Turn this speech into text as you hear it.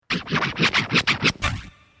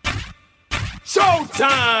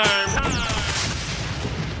Showtime!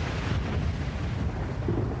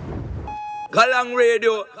 Galang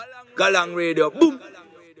Radio, boom!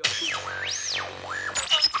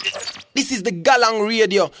 This is the Galang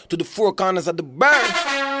Radio to the four corners of the burn.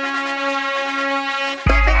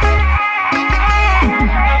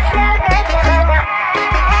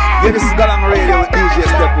 Yeah, this is Galang Radio with DJ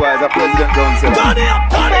Stepwise, a President Johnson. Turn it up!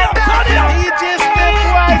 DJ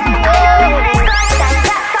Stepwise, whoa!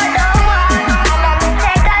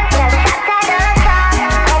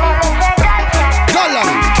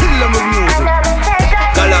 Galang, kill them with music.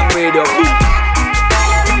 Galang Radio, boom!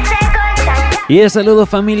 Y saludos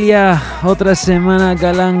familia, otra semana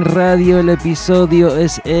Galang Radio, el episodio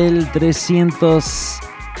es el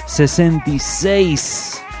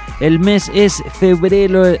 366. El mes es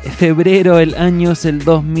febrero, el año es el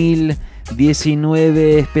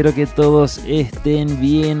 2019. Espero que todos estén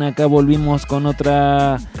bien. Acá volvimos con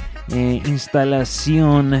otra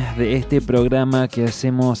instalación de este programa que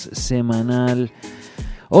hacemos semanal.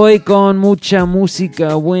 Hoy con mucha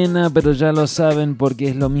música buena, pero ya lo saben porque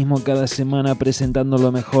es lo mismo cada semana, presentando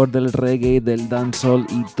lo mejor del reggae, del dancehall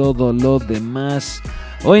y todo lo demás.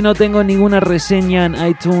 Hoy no tengo ninguna reseña en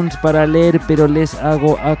iTunes para leer, pero les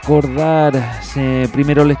hago acordar.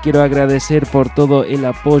 Primero les quiero agradecer por todo el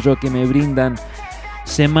apoyo que me brindan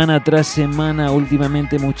semana tras semana.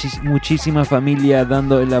 Últimamente muchísima familia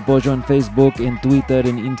dando el apoyo en Facebook, en Twitter,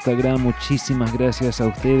 en Instagram. Muchísimas gracias a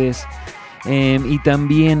ustedes. Y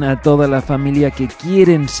también a toda la familia que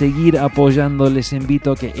quieren seguir apoyando, les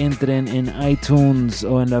invito a que entren en iTunes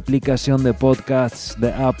o en la aplicación de podcasts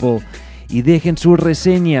de Apple y dejen su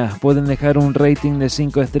reseña. Pueden dejar un rating de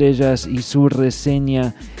 5 estrellas y su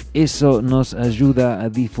reseña, eso nos ayuda a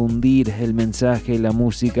difundir el mensaje, la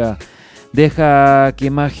música. Deja que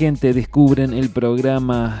más gente descubren el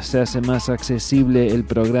programa, se hace más accesible el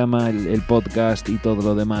programa, el podcast y todo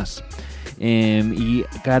lo demás. Y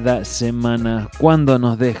cada semana, cuando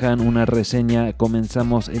nos dejan una reseña,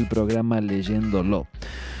 comenzamos el programa leyéndolo.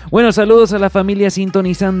 Bueno, saludos a la familia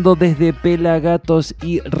sintonizando desde Pelagatos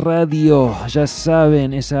y Radio. Ya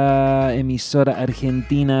saben, esa emisora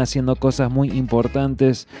argentina haciendo cosas muy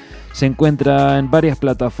importantes. Se encuentra en varias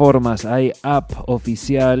plataformas. Hay app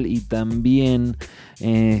oficial y también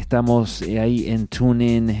estamos ahí en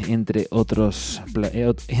TuneIn, entre otras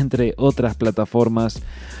plataformas.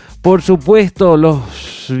 Por supuesto, los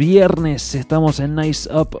viernes estamos en Nice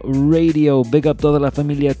Up Radio. Big up toda la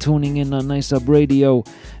familia tuning in a Nice Up Radio.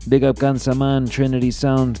 Big up Kansaman, Trinity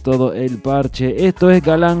Sound, todo el parche. Esto es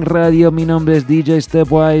Galang Radio. Mi nombre es DJ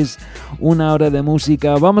Stepwise. Una hora de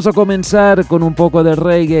música. Vamos a comenzar con un poco de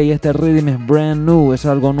reggae. Y este rhythm es brand new, es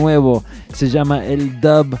algo nuevo. Se llama el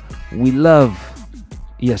Dub We Love.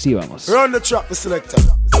 Y así vamos. Run the trap, the selector.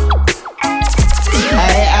 Turn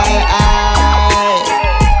it up!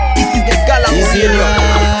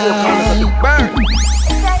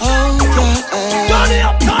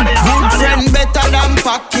 Good friend better than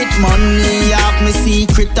pocket money. Have me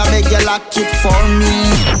secret, I beg you lock it for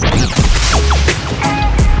me.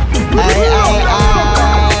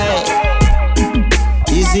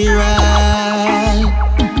 Is it right?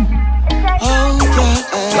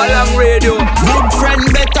 Galang Radio. Good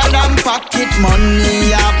friend better than pocket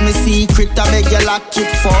money. Have me secret, I beg you lock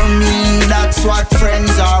it for me. That's what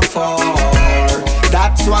friends are for.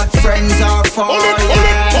 That's what friends are for,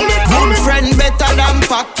 yeah. Good friend better than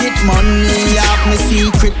pocket money. Have me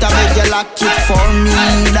secret, I beg you lock it for me.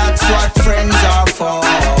 That's what friends are for.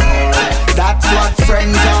 That's what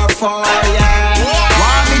friends are for, yeah.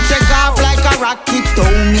 Want me take off like a rocket,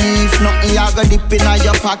 told me. If nothing, you go dip in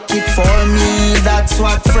your pocket for me. That's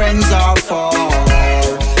what friends are for.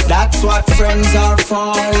 That's what friends are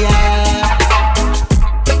for, yeah.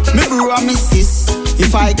 Me bro and me sis,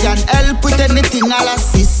 if I can help with anything, I'll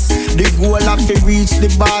assist. The goal of to reach the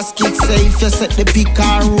basket, say if you set the pick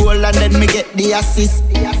and roll and then me get the assist.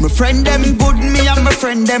 My friend them good, me and my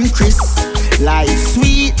friend them Chris. Life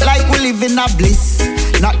sweet like we live in a bliss.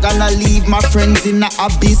 Not gonna leave my friends in a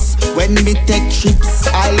abyss. When me take trips,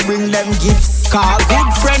 I'll bring them gifts. Cause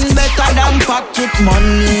good friend better than pocket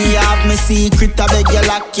money. Have me secret, I beg you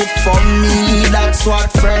lock it for me. That's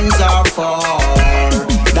what friends are for.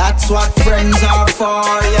 That's what friends are for,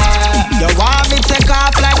 yeah. You want me take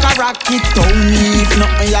off like a rocket, told me. If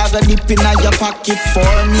nothing, you go dip in your pocket for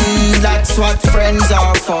me. That's what friends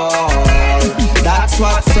are for. That's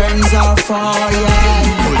what friends are for,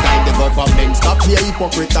 yeah. Full time they go government stop be a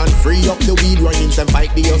hypocrite and free up the weed runnings and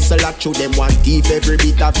fight the hustle at through them one thief every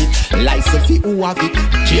bit of it. License fi who have it,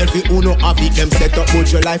 jail fi who no have it. Them set up good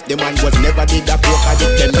your life, them man was never did a broke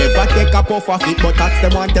addict. Them never take a puff of it, but tax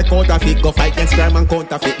them one take out of it. Go fight against crime and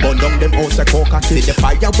counterfeit, burn down them house a coca. See the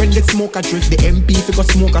fire when the smoke a drink, the MP fi go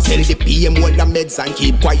smoke a sell the PM hold the meds and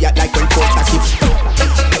keep quiet like when coca keep.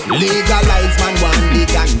 Legalize man want the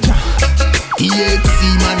ganja, THC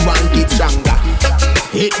man want it stronger.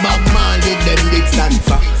 Hit Bob Marley them did stand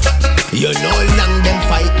for. You know long them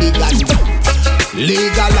fight the ganja.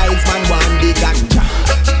 Legalize man want the ganja,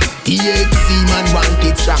 THC man want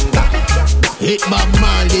it stronger. Hit Bob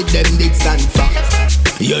Marley them did stand for.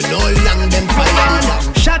 You know long them fight the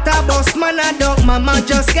ganja. Shut up boss man a dog, mama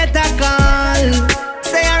just get a call.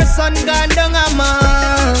 Say her son gone down a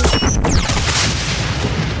man.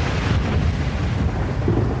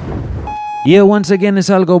 Yeah, once again es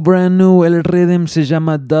algo brand new. El rhythm se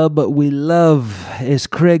llama Dub We Love. Es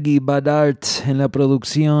Craigie Badart en la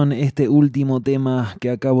producción. Este último tema que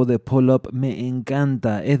acabo de pull up me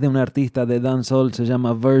encanta. Es de un artista de dancehall, se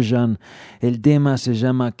llama Version. El tema se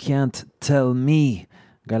llama Can't Tell Me.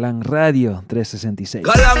 Galang Radio 366.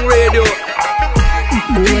 Galang Radio.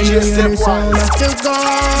 DJ Stepwise.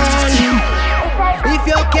 If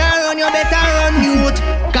you can't run, you better run youth.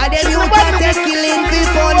 Cause them youth are take killing for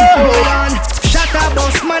fun. Hold on. Shut up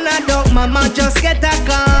boss man a dog, mama just get a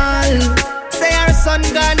call. Say her son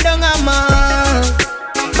gone down a man.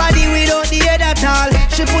 Body without the head at all.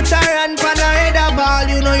 She put her hand on her head a ball.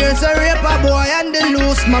 You know you're a raper boy and the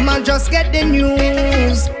loose. Mama just get the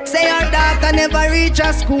news. Say her daughter never reach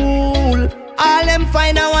a school. All them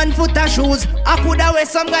find a 1 foot of shoes. I coulda wear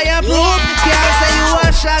some guy a proof. Can't say you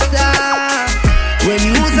a shatter. When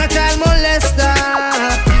you was a child molester,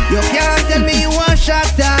 you can't tell me you a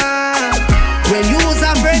shatter. When you was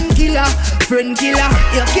a friend killer,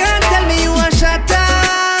 you can't tell me you a shatter.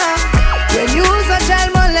 When you was a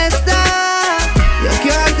child molester, you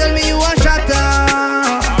can't tell me you a shatter.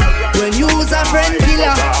 When you was a friend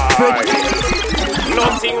killer,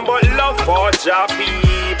 Nothing but love for Jah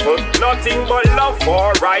people, nothing but love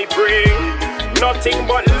for I bring. Nothing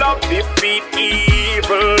but love defeat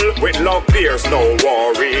evil. With love there's no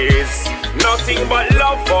worries. Nothing but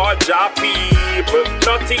love for Jah people.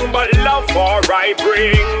 Nothing but love for I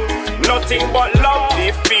bring. Nothing but love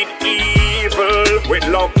defeat evil. With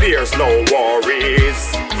love there's no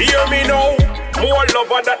worries. Hear me now. More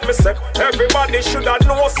lover that me say. Everybody shoulda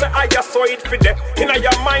know say I saw it for them. Inna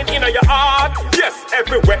your mind, inna your heart, yes,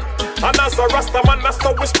 everywhere. And as a Rasta man, that's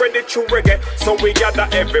how we spread it through reggae. So we gather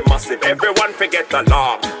every massive, everyone forget the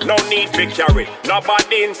law. No need for carry,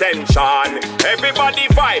 nobody intention. Everybody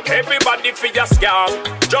vibe, everybody for your scam.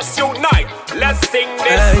 Just unite, let's sing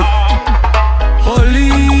this song.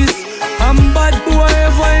 Police, I'm bad boy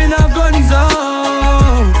ever in a guns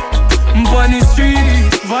out. On the street,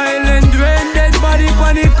 violent rain, dead body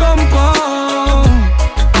on the compound.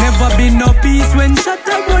 Never been no peace when shut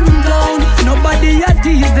a run down. Nobody at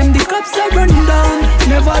these, them the cops a run down.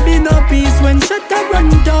 Never been no peace when shut a run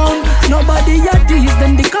down. Nobody at these,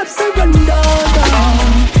 them the cops a run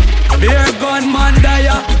down. Beer gunman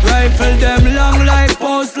dire, rifle them long like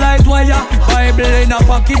post light wire. Bible in a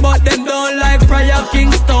pocket but them don't like prayer.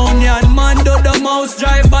 Kingstonian man do the mouse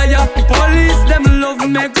drive by ya. Police them love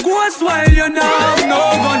make ghost while you know have no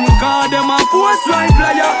gun. Cause them a force right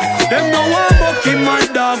player. Them no one bucky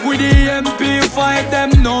mad dog with the MP fight.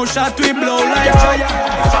 Them no shot we blow like fire.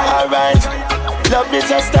 Alright, love is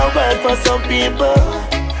just a word for some people.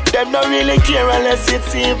 Them don't really care unless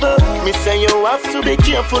it's evil. Me say you have to be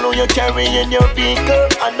careful who you carry in your vehicle.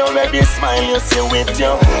 I know every smile you see with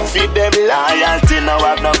you. Feed them loyalty, now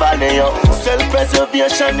have no value.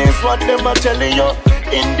 Self-preservation is what them are telling you.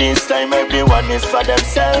 In this time everyone is for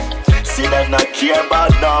themselves. See them not care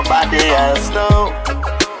about nobody else now.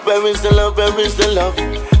 Where is the love, where is the love?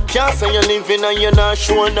 Can't say you're living and you're not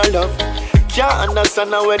showing no love. Can't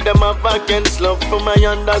understand how them have against love. From my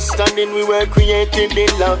understanding, we were created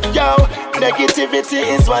in love. Yo, negativity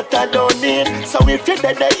is what I don't need. So if you're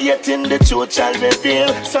dead, the hate in the truth shall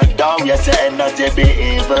reveal. So don't you say energy be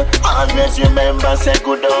evil. Always remember, say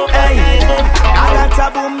good over evil. I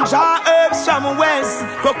got a boom jar herbs from west.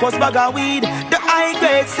 Crocus bag of weed, the high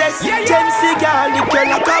grade says. Gem cigar, liquor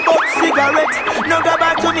like a box cigarette. No go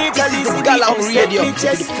back to me, tell this is the Galang Radio.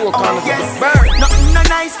 The four corners of the bird. Nothing no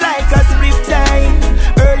nice like a split time.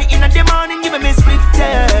 Early in the morning, give me split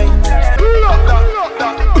time.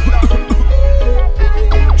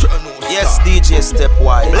 Yes, DJ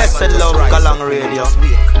Stepwise. Blessed love, Galang Radio.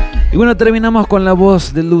 Y bueno, terminamos con la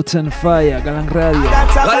voz de Lutan Fyah, Galang Radio.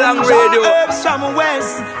 Galang Radio.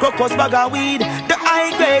 Crocus bag of weed, the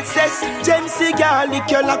high grade says James cigar,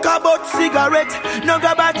 liquor like a butt cigarette. No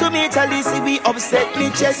go back to me till this we upset me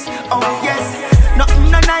chest. Oh yes, nothing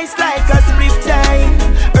no nice like a split time.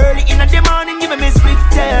 Early in the morning, give me split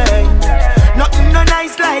time. Nothing no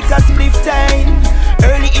nice like a split time.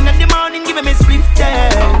 Early in the morning, give me split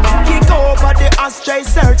time. Kick over the ashtray,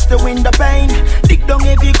 search the window pane. Dig down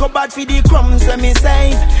every cupboard for the crumbs when me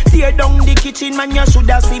save. Tear down the kitchen, man, you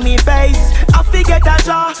shoulda see me face. I forget a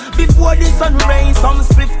jar before the sun rays. Some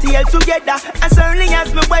split tail together. As early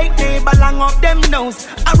as me wake, neighbor long up them nose.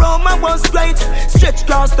 Aroma was great. Stretch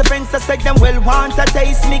across the fence, I said them well want a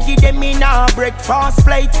taste. Me give them in a breakfast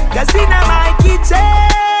plate. Cause in my kitchen,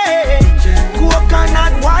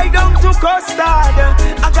 coconut white down to custard.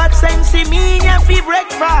 I got sense in me for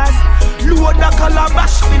breakfast. Load the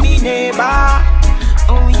calabash for me neighbor.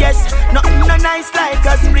 Oh yes, nothing no nice like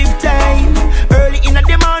a split time. Early in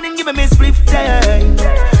the morning, give me split time.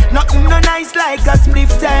 Nothing no nice like a split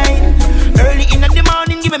time. Early in the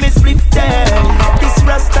morning, give me split time. This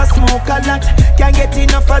Rasta smoke a lot, can't get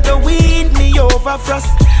enough of the weed, me over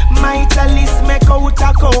frost. My chalice make out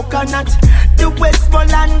a coconut. The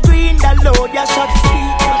Westmoreland green, the load ya shot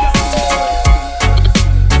feet.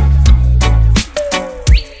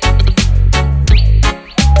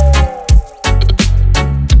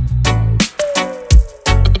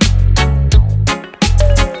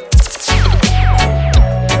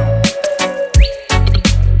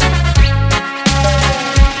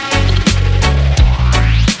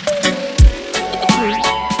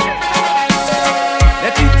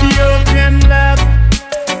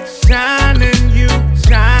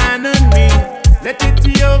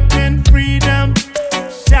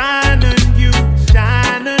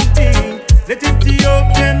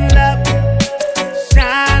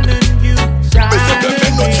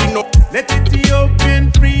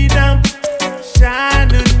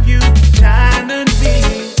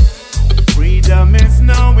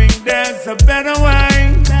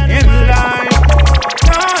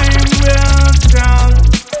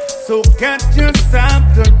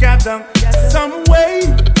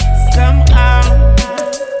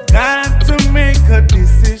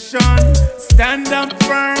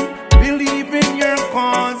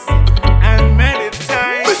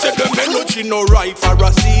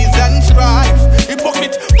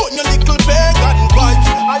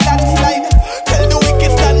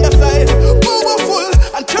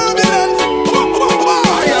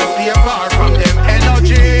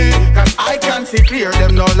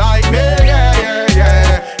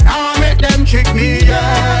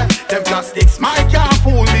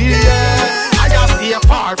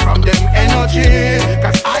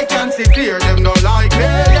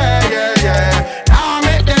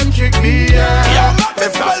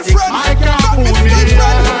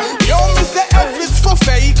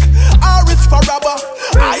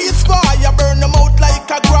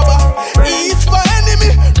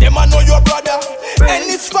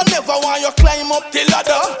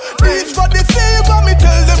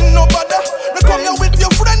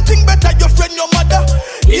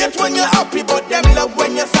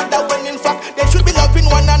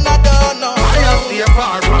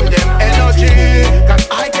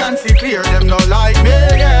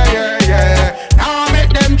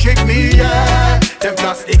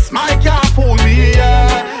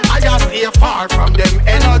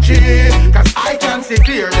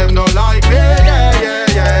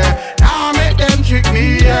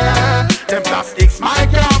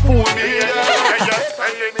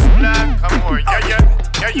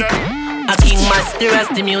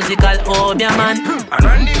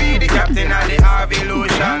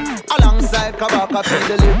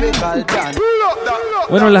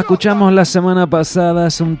 Bueno, la escuchamos la semana pasada,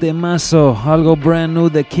 es un temazo, algo brand new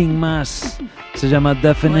de King Mas, se llama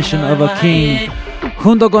Definition of a King,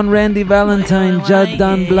 junto con Randy Valentine, Jad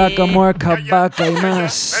Dan, Black Amor, Kabaka y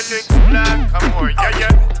más.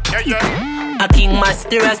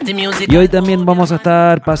 Y hoy también vamos a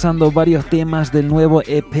estar pasando varios temas del nuevo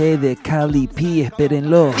EP de Cali P,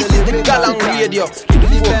 espérenlo.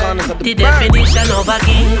 The definition of a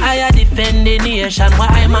king, I defend the nation where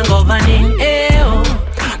I'm a governing.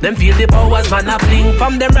 Them feel the powers man a fling,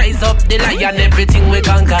 from them rise up the lion, everything we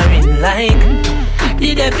conquering like.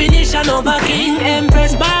 The definition of a king,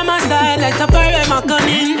 empress by my side like a forever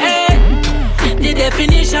cunning. The the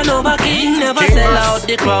definition of a king. Never sell out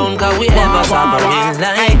the crown, cause we ever sovereign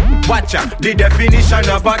like. Watch out, the definition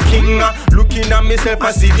of a king. Looking at myself,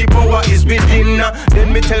 I see the power is within.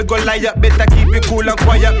 Then me tell Goliath, better keep it cool and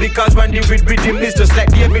quiet, because when the rhythm is just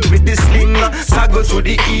like David with the sling. Sago to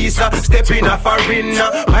the east, step in a foreign.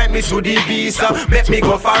 Point me to the beast, make me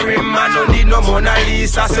go for him. I don't need no Mona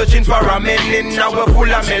Lisa, searching for a melanin. Now we're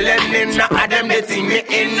full of melanin, now them they think me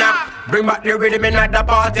in. Bring back the rhythm in at the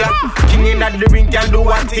party. King in at the ring can do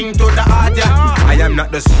one thing to the heart. I am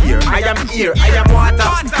not just here, I am here, I am water.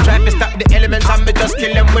 Try to stop the elements and me just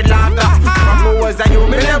kill them with laughter. From who was I you,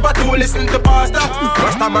 me never to listen to pastor.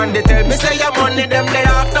 Rasta man they tell me say I'm money them day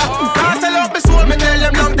after. Can't sell out my soul, me tell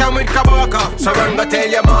them long time with Kabaka. So run go tell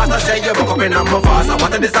your master, say you woke up in a Mufasa.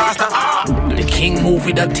 What a disaster. The king move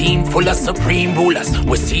with a team full of supreme rulers.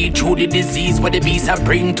 We see through the disease what the beasts have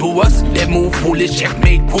bring to us. They move foolish,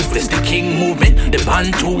 checkmate, proofless. The king movement, the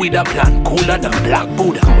Bantu with a plan cooler than Black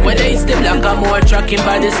Buddha. Whether it's the black or more tracking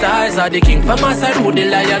by the stars, or the king from Masaru, the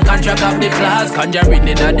lion contract of the class. Conjuring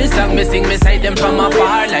in the song, me sing, me sight them from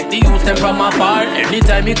afar, like the youth them from afar.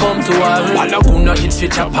 Anytime he come to us, Walaguna in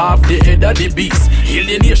switch up half the head of the beast. Heal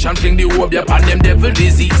the nation, fling the web upon them devil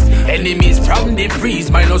disease. Enemies from the freeze,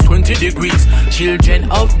 minus 20 degrees. Children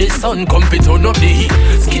of the sun, come fit on up the heat.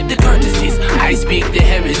 Skip the courtesies, I speak the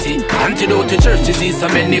heresy. Antidote to church disease, so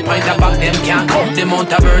many point of back them can't count the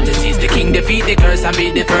amount of vertices. The king defeat the curse and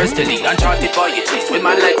be the first to lead. Uncharted voyages with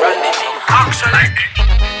man like Randy. Action like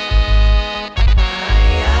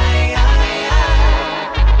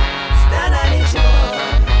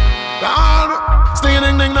Sting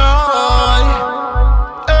ding ding now.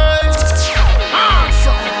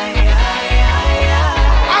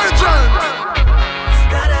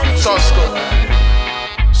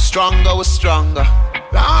 Stronger, we're stronger.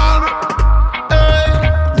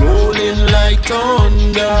 Rolling like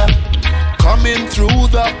thunder, coming through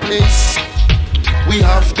the place. We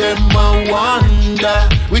have them a wonder,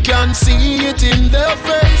 we can see it in their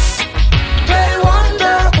face. They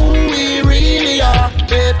wonder who we really are.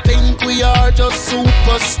 They think we are just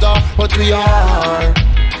superstar, but we are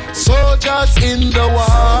soldiers in the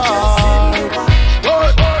war.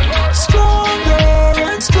 Stronger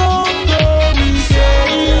and stronger we get.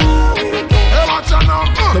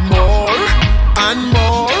 The more and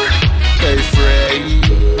more they fray.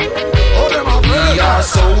 We are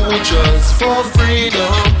soldiers for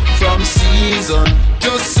freedom, from season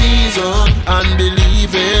to season, and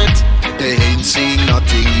believe it, they ain't seen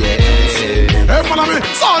nothing yet. Hey, follow me,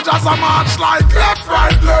 soldiers a march like left,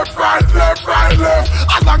 right, left, right, left, right, left.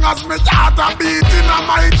 As long as me heart a beating on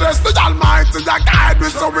my chest, the Almighty a guide me,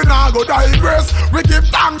 so we not go digress. We give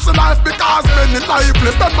thanks to life because men is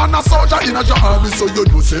lifeless. That man a soldier in a your army, so you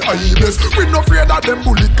do say I bless. We no afraid that them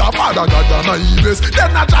bullet cause Father God and I bless.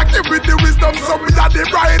 Then I jack it with the wisdom, so me a the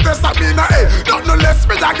brightest. I mean, hey, not no less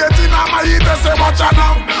me a get in on my head. Say watch out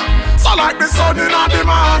now. So like the sun in a the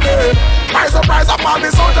morning, rise up all the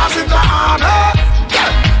soldiers in the army. Yeah,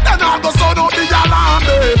 then all the sun out the alarm.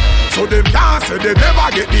 So them can't say they never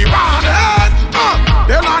get the warning.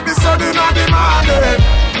 They like the sun in the morning.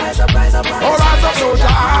 Rise up, oh rise up soldier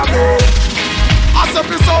army. As if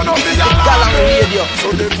the sun out the alarm. So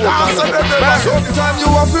them can't say they never. Sometimes you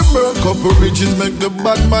have to burn couple bridges, make the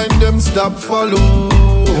bad mind them stop follow.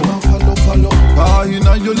 In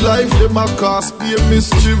your life, them a cause be a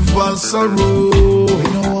mischief and sorrow.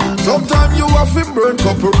 Sometimes you have to burn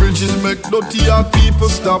couple bridges, make dirty heart people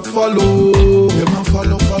stop follow.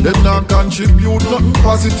 Them not contribute nothing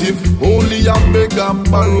positive, only a beg and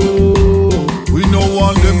borrow. We no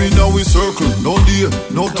want them in our circle, no day,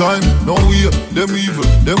 no time, no way. Them evil,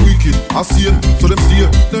 them wicked, I see it, so them stay.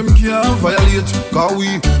 Them can't violate, cause we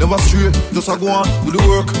never stray. Just a go on, do the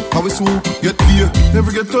work, how we soon get paid.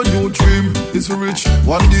 Never get a new dream, it's for rich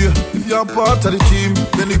one day. If you're part of the team,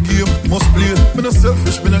 then the game must play. Me no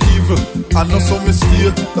selfish, me no evil, I know some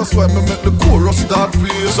mistake. That's why me make the chorus start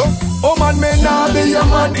play. So, oh man, may not be a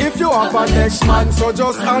man if you have a next man. So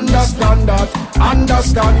just understand that,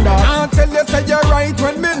 understand that. Can't tell you say you're right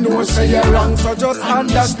when me know say you're wrong. So just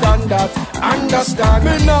understand that, understand.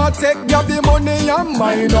 Me not take you the money and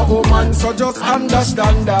mine, oh man. So just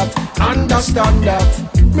understand that, understand that.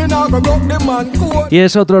 Me not go broke the man code. Y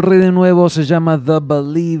es otro rey nuevo, se llama The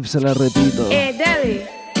Believe, se la repito. Debbie,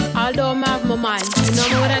 although I'm my mind, you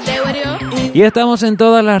know what I do with you? Y estamos en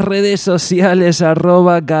todas las redes sociales,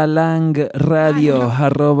 @Galang Radio,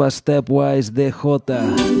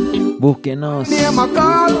 @StepwiseDJ. Búsquenos.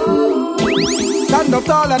 Stand up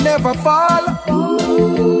tall and never fall.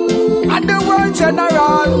 And the world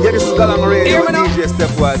general. Yeah, this is Galang Radio, DJ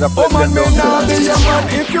Stepwise. Oh man, me not be your man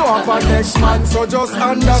if you have a next man. So just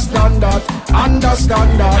understand that,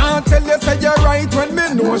 understand that. Can't tell you say you're right when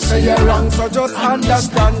me know say you're wrong. So just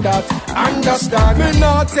understand that, understand. Me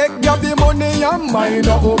not take gabby money and mine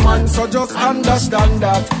no woman. So just understand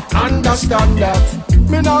that, understand that.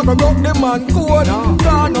 Me not go broke the man code.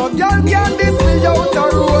 Can't no girl can diss me out the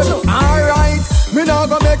road. Alright. Me not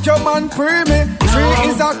go make your man free me.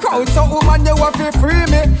 Free is a crowd, so woman you have to free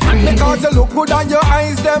me. Because you look good and your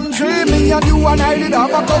eyes them dreamy. And you and I did have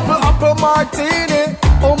a couple apple martini.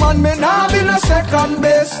 Oh man, me nah be no second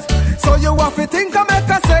best. So you have to think I make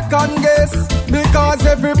a second guess. Because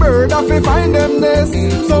every bird have to find them nest.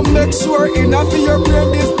 So make sure enough of your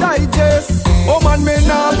brain is digest. Oh man, me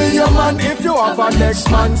nah be your man if you have a next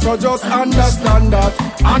man. So just understand that,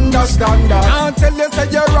 understand that. Can't tell you say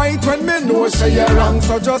you're right when me know say you're wrong.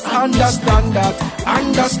 So just understand that,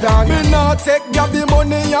 understand. Me nah take gabby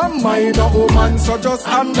money and mine no woman. So just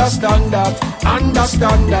understand that,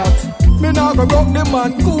 understand that. Me nah go broke the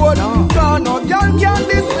man code. Can't no girl can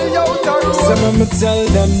diss me out the road. So let me tell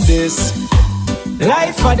them this.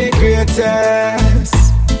 Life for the greatest.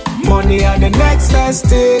 Money are the next best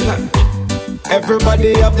thing.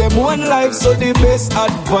 Everybody have them one life, so the best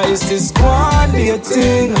advice is go on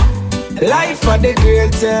dating. Life for the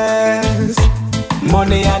greatest.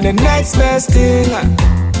 Money are the next best thing.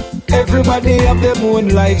 Everybody have them own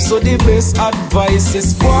life, so the best advice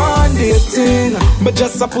is go on dating. But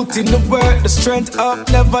just put in the work, the strength up,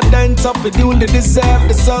 never done top. We only deserve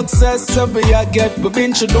the success, so we get. We've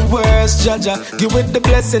been through the worst, Jaja, give it the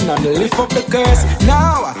blessing and lift up the curse.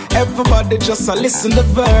 Now, everybody just listen the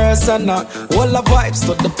verse and all the vibes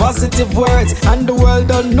to the positive words. And the world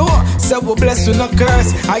don't know, so we're blessed with no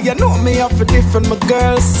curse. And you know me have a different my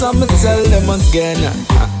girls, so me tell them again.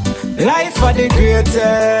 Life for the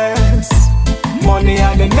greatest. Money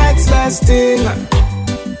are the next best thing.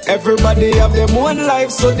 Everybody have them one life,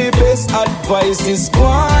 so the best advice is go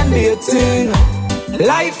on dating.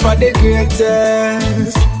 Life for the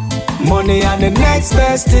greatest. Money are the next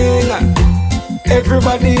best thing.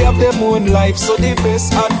 Everybody have them own life, so the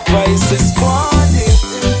best advice is go on dating.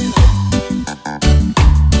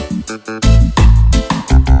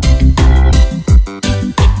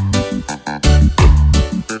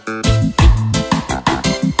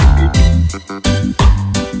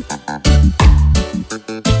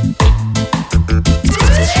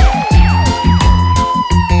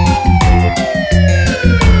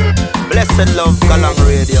 Blessed love, Galang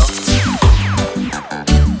Radio.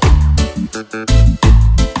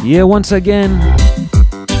 Yeah, once again.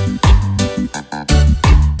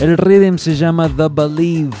 El rhythm se llama The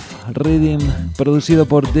Believe. Rhythm producido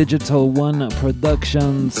por Digital One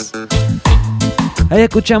Productions. Ahí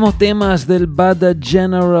escuchamos temas del Bada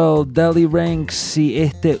General, Dali Ranks y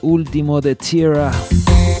este último de Tierra.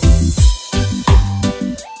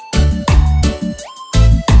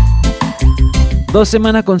 Dos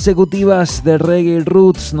semanas consecutivas de Reggae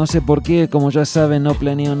Roots, no sé por qué, como ya saben no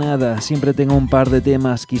planeo nada, siempre tengo un par de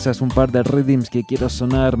temas, quizás un par de rhythms que quiero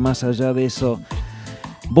sonar. Más allá de eso,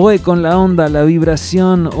 voy con la onda, la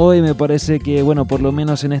vibración. Hoy me parece que, bueno, por lo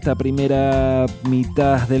menos en esta primera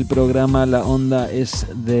mitad del programa la onda es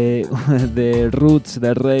de roots,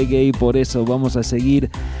 de reggae, y por eso vamos a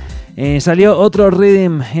seguir. Salió otro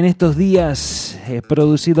rhythm en estos días,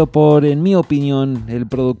 producido por, en mi opinión, el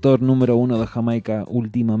productor número 1 de Jamaica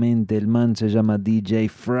últimamente. El man se llama DJ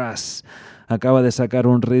Fras. Acaba de sacar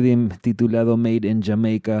un rhythm titulado Made in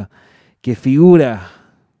Jamaica, que figura,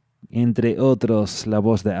 entre otros, la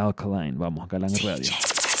voz de Alkaline. Vamos, Galang Radio.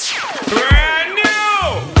 Brand new!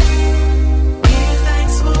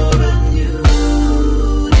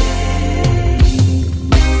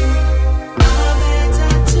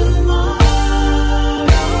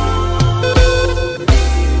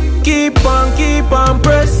 Keep on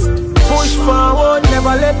press, push forward,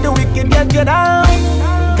 never let the wicked get you down.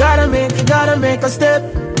 Gotta make a step.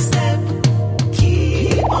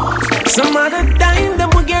 Some other time them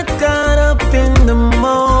will get caught up in the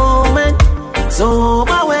moment. So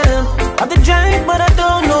overwhelmed, I've the drive but I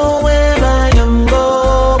don't know where I am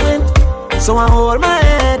going. So I hold my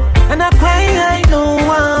head and I cry like no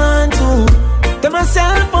one to. Tell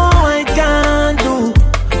myself oh I can't do.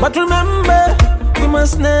 But remember, we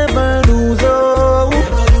must never lose hope.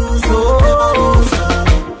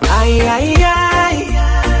 Aye.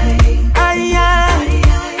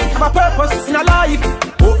 Have a purpose in a life.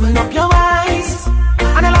 Open up your eyes,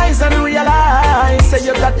 analyze and realize. Say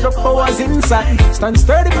you got the power's inside. Stand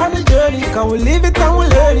sturdy on the journey, can we live it and we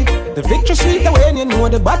learn it. The victory sweet when you know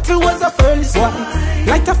the battle was a furnace. Why?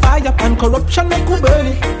 Light a fire and corruption make we burn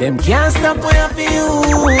it. Them can't stop where for you.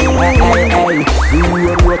 Hey,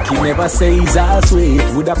 you work, you never say he's ass wait.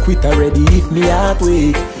 Would I quit already if me heart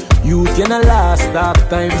wait? Youth you not last, dark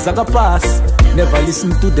times I go pass. Never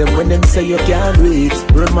listen to them when them say you can't wait.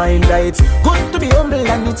 Reminder it's good to be humble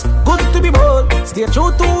and it's good to be bold. Stay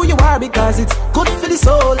true to who you are because it's good for the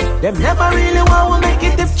soul. Them never really want to make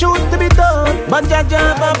it if truth to be done. But Jah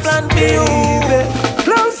have a plan for you.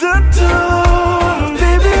 Closer to home,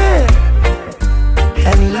 baby,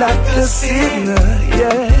 and lock the signal,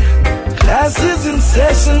 yeah. Class is in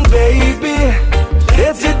session, baby.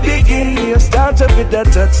 Let it begin. You start up with that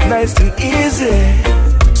touch, nice and easy.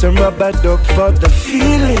 Some rubber duck for the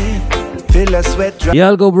feeling. Feel a sweat drop. Y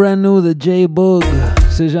algo brand new de J-Boog.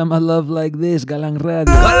 Se llama Love Like This, Galang Radio.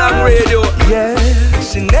 Galang Radio. Yeah,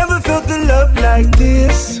 she never felt the love like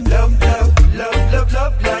this. Love, love, love, love,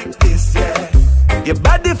 love like this, yeah. Your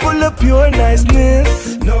body full of pure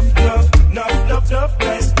niceness. Love, love, love, love, love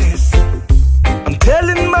niceness. I'm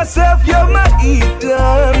telling myself you're my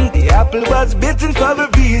Eden. The apple was bitten for a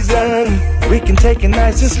reason. We can take it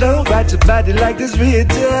nice and slow, ride your body like this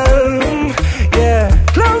rhythm. Yeah,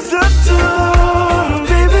 closer to home,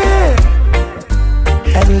 baby,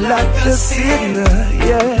 and lock the signal,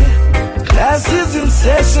 yeah. Class is in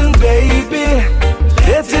session, baby.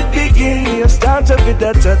 Let it begin. You start up with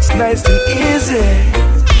that touch, nice and easy.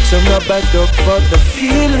 Some rubber duck for the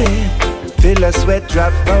feeling. Feel a sweat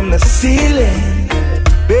drop from the ceiling.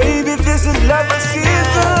 Baby, this is love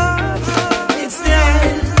season. It's the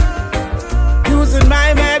using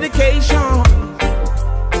my medication.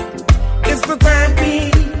 It's the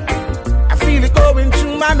therapy. I feel it going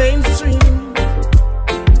through my mainstream.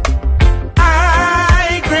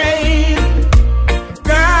 I crave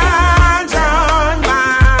ganja on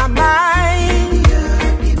my mind.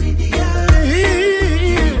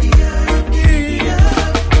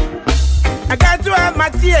 I got to have my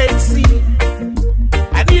THC.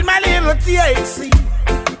 I need my little THC.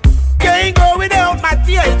 Can't go without my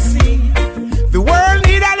THC. The world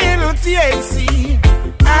need a little THC.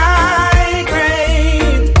 I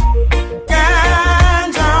crave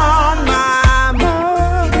ganja on my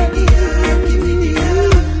mind.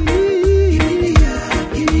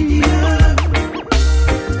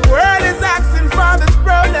 The world is asking for this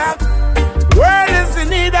product. The world is in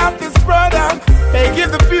need of this product. They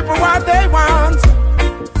give the people what they want.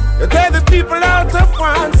 They tell the people out of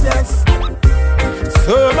wants, yes.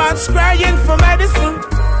 So much crying for medicine.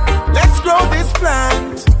 Let's grow this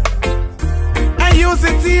plant and use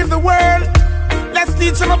it to heal the world. Let's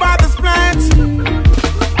teach them about this plant.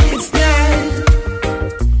 It's dead.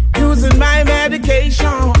 Using my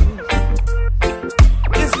medication.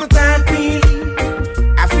 It's the therapy.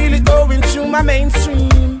 I feel it going through my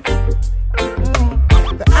mainstream.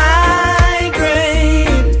 The high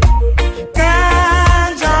grade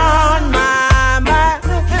ganja on my mind.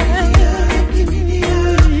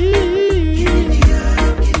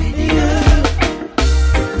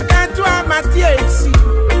 I got to have my THC.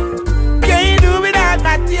 Can't do without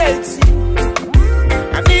my THC.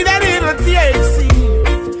 I need a little THC.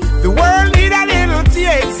 The world need a little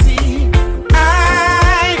THC. I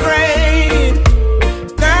crave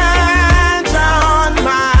ganja on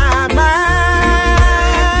my mind.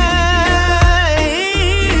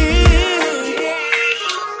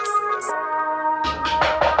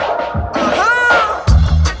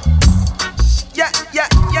 Yeah, yeah,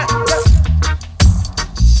 yeah, yeah.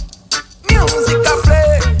 Music I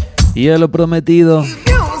play. Y a lo prometido.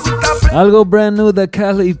 Algo brand new de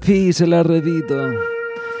Cali P, se la repito.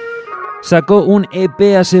 Sacó un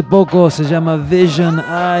EP hace poco, se llama Vision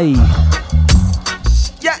Eye.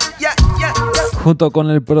 Yeah, yeah, yeah, yeah. Junto con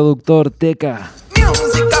el productor Teca.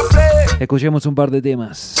 Music I play. Escuchemos un par de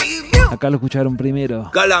temas. Acá lo escucharon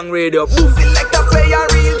primero. Galang Radio. Select a play a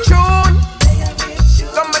real tune.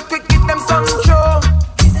 Come and quick, give them some show.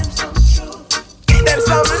 Give them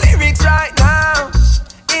some lyrics right now.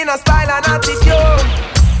 In a style and attitude.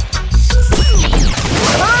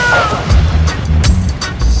 Ah!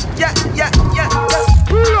 Yeah, yeah, yeah, yeah.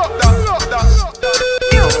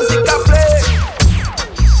 Music I play.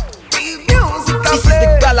 Music I This is play.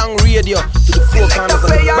 the Galang Radio to the four corners of the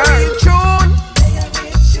Play a real band. tune.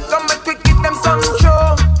 Come and quick, give them some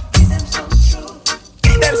show.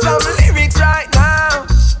 Give them some lyrics right now.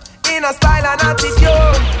 In a style and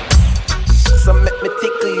attitude. So make me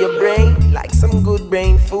tickle your brain like some good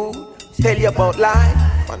brain food. Tell you about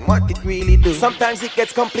life and what it really do. Sometimes it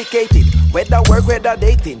gets complicated, whether work, whether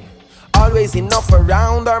dating. All Always enough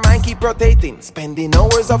around, our mind keep rotating. Spending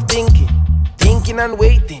hours of thinking and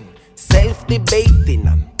waiting. Self-debating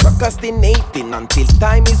and procrastinating until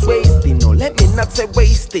time is wasting. No, let me not say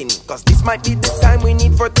wasting, cause this might be the time we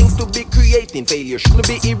need for things to be creating. Failure shouldn't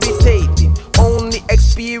be irritating. Only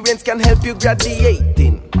experience can help you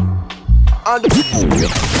graduating.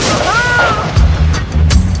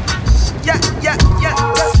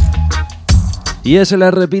 Y eso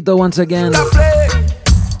la repito once again.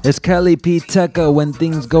 Es Cali P Teka, When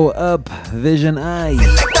Things Go Up, Vision I.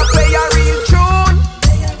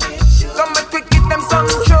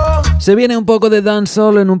 Se viene un poco de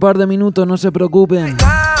dancehall en un par de minutos, no se preocupen.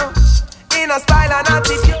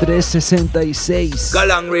 366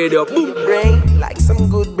 Galang Radio. Brain like some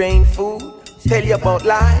good brain food. Tell you about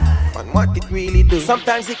life and what it really do.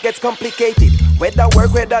 Sometimes it gets complicated, whether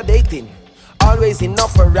work, whether dating. Always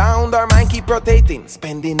enough around, our mind keep rotating.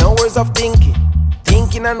 Spending hours of thinking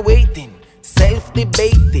and waiting.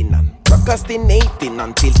 Self-debating and procrastinating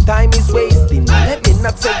until time is wasting. Let me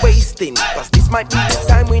not say wasting, cause this might be the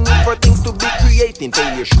time we need for things to be creating.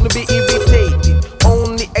 Failure shouldn't be irritating.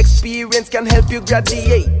 Only experience can help you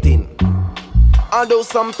graduating. Although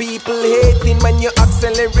some people hating when you're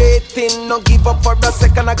accelerating. No give up for a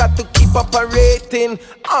second, I got to keep operating.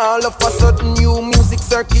 All of a sudden new music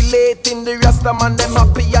circulating. The Rasta man them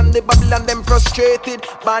happy and the Babylon them frustrated.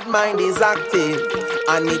 Bad mind is active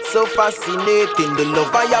and it's so fascinating. The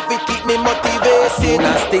love I have, it keep me motivated.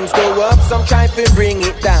 As things go up, some try to bring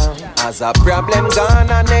it down. As a problem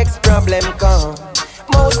gone, our next problem come.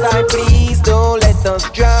 Most I please don't let us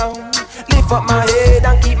drown. Lift up my head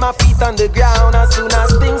and keep my feet on the ground. As soon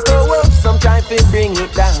as things go up, some try to bring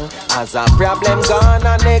it down. As a problem gone,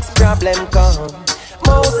 our next problem come.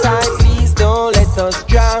 Most I please don't let us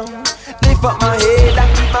drown. Lift up my head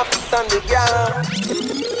and keep my feet on the ground.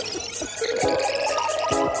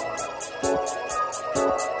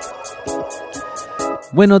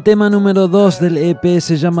 Bueno, tema número 2 del EP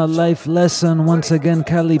se llama Life Lesson. Once again,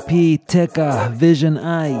 Cali P, Teka, Vision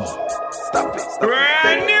I. Stop it.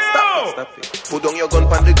 Put down your gun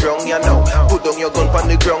on the ground, you know. Put down your gun on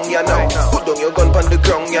the ground, you know. Put down your gun on the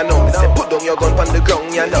ground, you know. Me say put down your gun on the ground,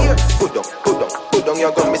 you know. Put down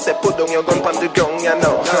your gun. Me say put down your gun on the ground, you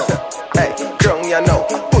know. Hey, ground, you know.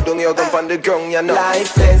 Put down your gun on the ground, you know.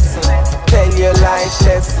 Life lesson, tell your life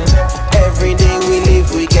lesson. Every day we live,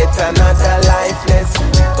 we get another life lesson.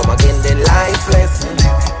 Come again, the life lesson.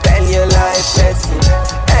 Tell your life lesson.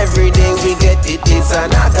 Every day we get it is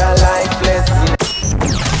another life lesson.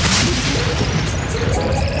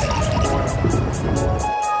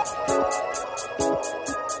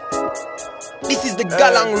 This is the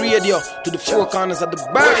Galang Radio to the four corners of the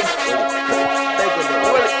burning.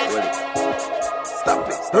 Stop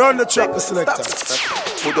it. Run the track, the selector.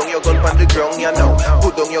 Put down your gun on the ground, you know.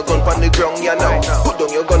 Put down your gun on the ground, you know. Put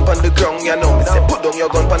down your gun on the ground, you know. Me say put down your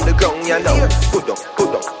gun on the ground, you know. Put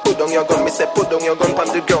down your gun. Me say put down your gun on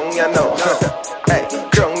the ground, you know. Hey,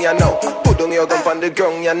 ground, you know. Put down your gun on the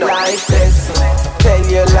ground, you know. Life lesson, tell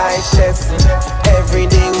your life lesson. Every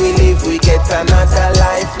day we live, we get another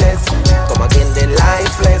life lesson. Come again, the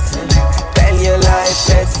life lesson. Tell your life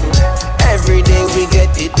lesson. Every day we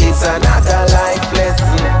get it is another life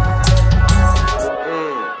lesson.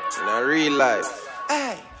 Real life.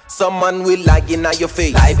 Aye. Some man will lie in your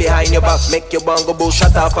face, lie behind your back, make your bongo bull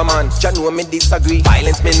shut off a man. Jah know me disagree,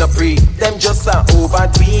 violence me not pre. Them just are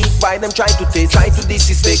overdo. Why them try to taste, try to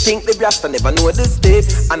disrespect? Think the Rasta never know the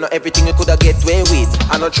steps. I know everything you coulda get away with.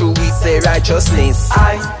 I know true we say righteousness.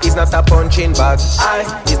 I is not a punching bag. I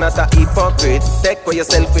is not a hypocrite. Take for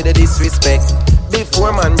yourself with the disrespect.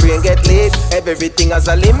 Before man brain get late, everything has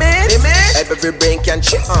a limit. Every brain can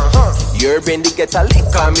check. Your brain they get a lick.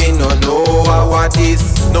 Come in, no know what is.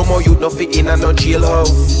 No more you no fit in and no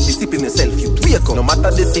jailhouse. Discipline yourself, you wake up. No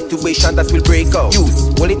matter the situation that will break out. You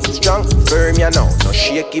hold it strong, firm ya now. No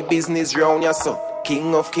shaky business round ya so.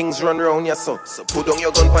 King of kings run round ya so. So put down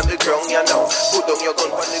your gun on the ground ya now. Put down your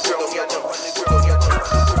gun on the ground ya now.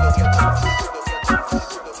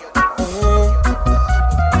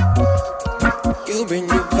 You bring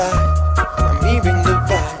the vibe, and me bring the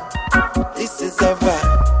vibe. This is a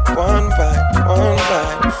vibe, one vibe, one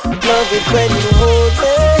vibe. Love it when you hold me.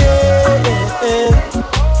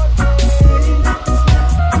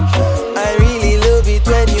 I really love it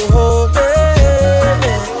when you hold me.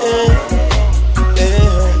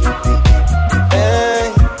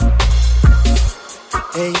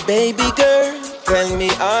 Hey baby girl, tell me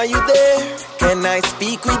are you there? Can I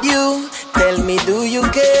speak with you? Tell me do you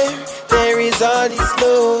care? There is all this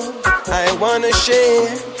love I wanna share.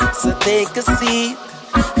 So take a seat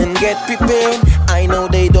and get prepared. I know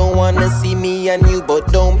they don't wanna see me and you,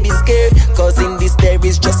 but don't be scared. Cause in this there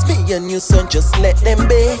is just me and you, son, just let them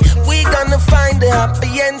be. We gonna find a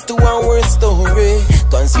happy end to our story.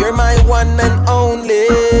 Cause you're my one and only.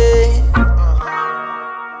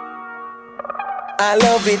 I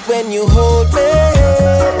love it when you hold me.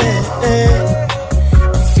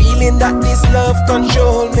 I'm feeling that this love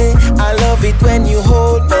control me. I love it when you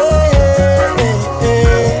hold me.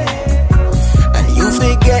 And you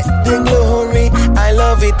forget the glory. I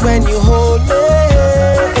love it when you hold me.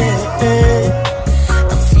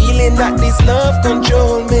 I'm feeling that this love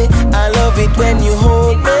control me. I love it when you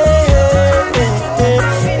hold me.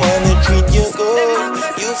 Wanna treat you good,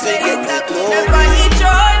 you forget the glory.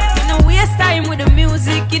 Time with the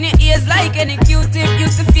music in your ears like any Q-tip.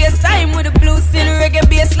 Used to face time with the blues still reggae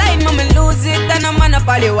bass line, mama lose it. And I'm on a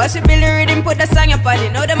poly, watch it Billy rhythm, put the song up on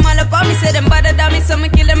it. Now them all up on me, say them bother down me, so me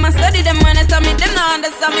kill them and study them and tell me them not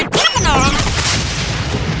understand me.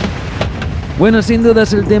 Bueno, sin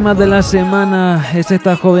dudas el tema de la semana es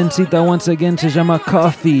esta jovencita, once again, se llama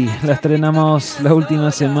Coffee. La estrenamos la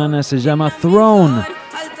última semana, se llama Throne.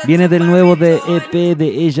 Viene del nuevo EP de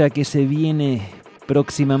ella que se viene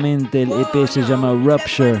próximamente. El EP se llama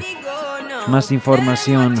Rupture. Más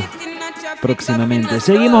información próximamente.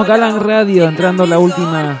 Seguimos Galang Radio, entrando a la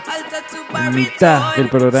última mitad del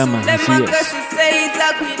programa. Así es.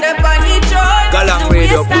 Galang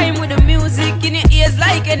Radio. In your ears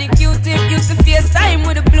like any Q-tip. Used to face time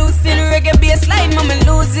with the blues still reggae bass line, mama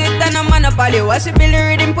lose it. And I'm on a poly, watch it Billy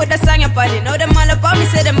rhythm, put the song up on it. Now them all up on me,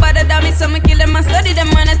 say them bother down me, so me kill them and study them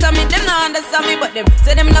and tell me them not understand me, but them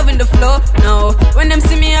say them loving the flow. No, when them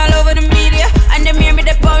see me all over the media and them hear me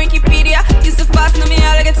they on Wikipedia. Used to fast, now me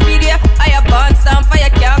all get speedier. I a born stamp, fire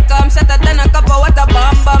can't come. Shatter than a cup of water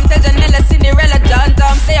bomb bomb. Tell Janella, Cinderella, John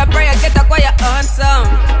Tom. Say a prayer, get a quiet answer.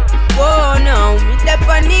 Whoa now, me dep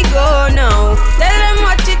on the go now. Tell them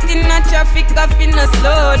watch it in a traffic, off in a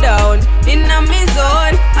slow down. In a me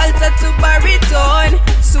zone, alter to baritone.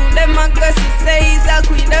 Soon them a go see say he's a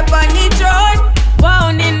queen dep on the throne.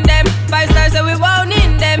 Wound in them, 5 stars so we wound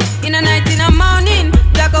in them. In a night in a morning,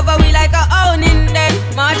 jack over we like a owning them.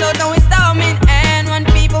 March out and we storming, and when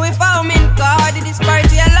people we foaming. God in this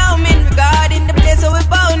party allowing, regarding the place so we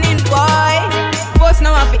bounding, boy. Post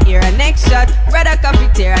now off it here a next shot. Brother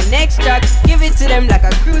cafeteria next track. Give it to them like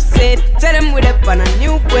a crusade. Tell them we up on a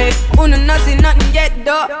new way. Uno nothing yet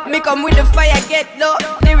though. Me come with the fire get low.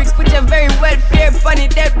 Lyrics put you very well fair. Funny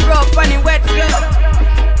dead bro, funny wet flow.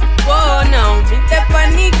 Whoa now, me step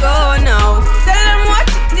on the go now. Tell them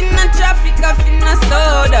watch it in the traffic, off in a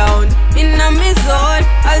slow down. In a me zone,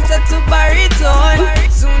 alter to baritone.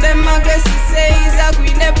 Soon them a guess to say he's a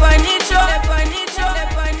queen, step on the throne.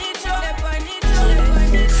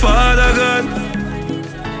 Father God,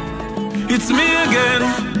 it's me again.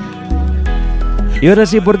 Y ahora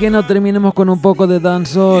sí, ¿por qué no terminemos con un poco de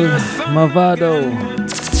dancehall? Mavado.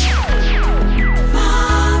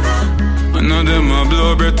 I know them a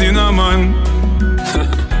blow breath in a man.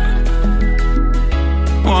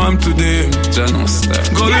 Warm today, Jano style.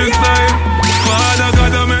 Go inside. Father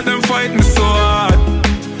God, I make them fight me so hard.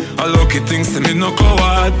 I lucky things to me no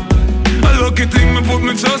coward. A lucky thing me put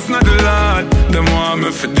me trust in the Lord. Them want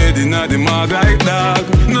me for dead in the mag like dog.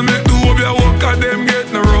 No make the hope you walk at them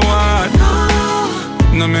get no reward.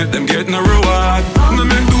 No make them get no reward. No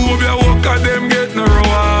make the hope you walk at them get no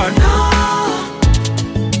reward.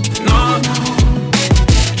 No.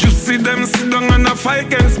 Just see them sit down and a fight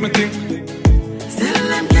against me thing.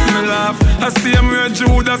 Me laugh. I see him where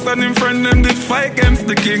Judas and him friend them did fight against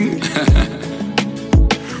the king.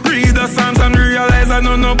 Read the Psalms and realize I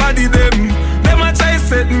know nobody them. Them a try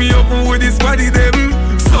set me up with this body them.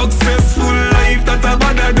 Successful life that a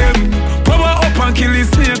bother them. Power up and kill the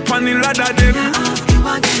snake pan the ladder them.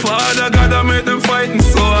 Father God I make them fighting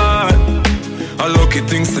so hard. A lucky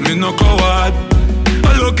thing to me no coward.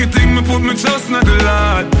 A lucky thing me put me trust in the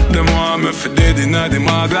Lord. Them want me for dead in the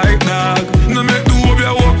mag like dog. No make the hope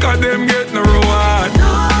you walk at them get no reward.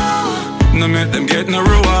 No make them get no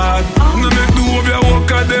reward. No make the hope you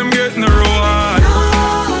walk at them get no reward.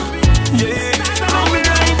 Yeah.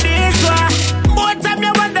 Both of me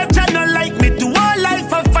want the channel like me. To all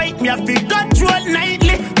life I fight me. I feel control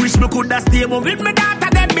nightly. Wish me coulda stay with me daughter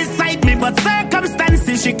them beside me. But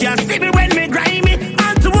circumstances she can't see me when me grimy.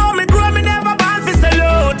 And to all me grow me never born for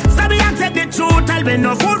salute. So me accept the truth. I'll be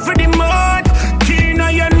no food for the mud. Kina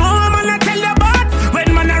you know man I tell you about.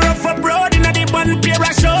 When man a rough abroad in a the one pair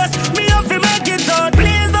of shows. Me have to make it out.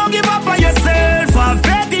 Please don't give up on yourself. Have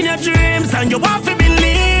faith in your dreams and you have to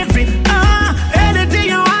believe it. Anything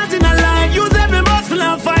you want in a life, use every muscle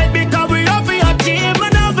and fight because we have to achieve.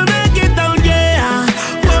 Man have to make it down, yeah.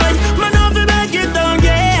 Boy, man have to make it down,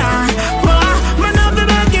 yeah. Boy, man have to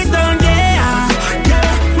make it down, yeah.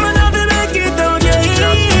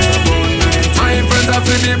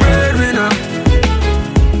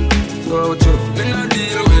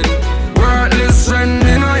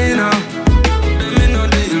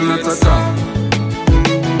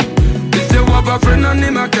 a friend and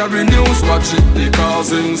him a carry news, watch it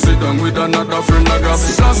because him sit down with another friend a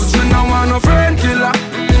gossip. Plus me no want no friend killer,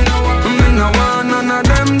 me no want none of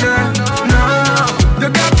them there. No, you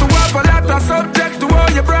got to have a lot of subject to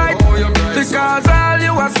all you bright, because all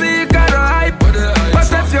you a see got a hype.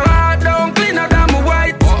 But if your heart don't cleaner than my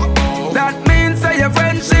white, that means say your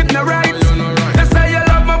friendship no right. You say you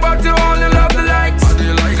love me but you only love the likes,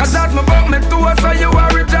 cause that me bought me too so you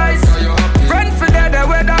are rejoice. Friend for dead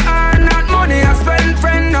whether or not money I spend,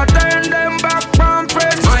 friend not turn them back from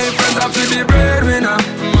friends. My friends are for the breadwinner,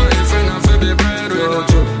 my friend are for the breadwinner.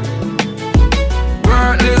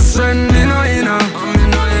 Worthless friend, you know,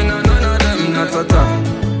 none of them not at all.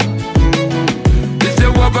 If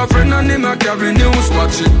you have a friend and him a carry news,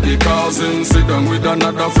 watch it because him sit down with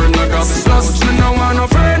another friend a gossip. Plus me no want no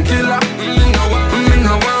friend killer, me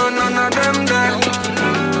no want none of them there.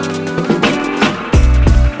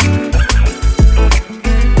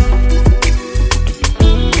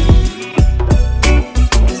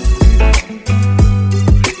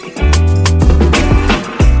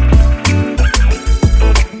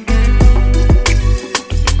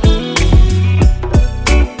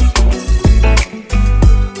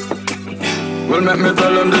 Make me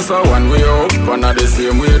tell them this a one way up and a the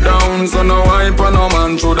same way down. So no hype and no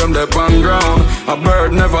man through them dep on ground. A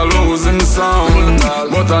bird never losing sound,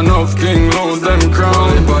 but enough king lose them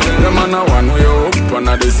crown. Them man a one way up and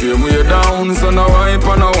a the same way down. So no hype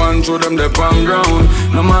and no one through them dep on ground.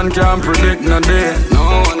 No man can predict no day.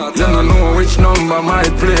 You don't know which number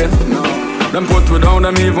might play. Them put we down,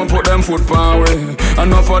 them even put them foot pan way.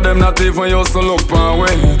 Enough of them not even used to look pan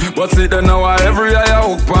way. But see them now every eye a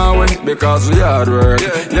hook pan way. Because we hard work,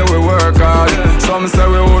 yeah we work hard. Some say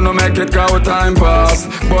we wanna make it cause time pass,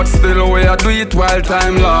 but still we a do it while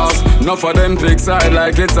time lasts. Enough of them pick side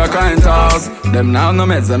like it's a kind toss. Them now no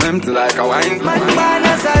meds them empty like a wine. Man born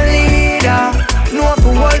as a leader, know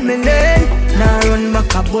for hold me name. Now run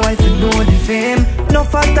back a boy to know the fame. No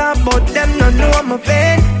fatter but them no know my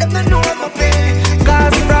pain. Them no know my pain.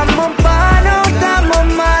 Cause from my born out of my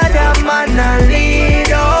mother, man a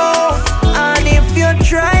leader. And if you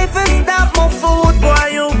try to stop my food, boy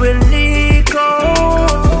you will leak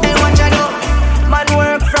out. Hey watch out now, man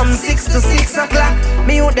work from 6 to 6 o'clock.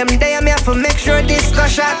 Me out them there, me have to make sure this go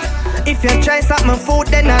shot. If you try stop my food,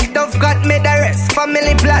 then I dove got me the rest.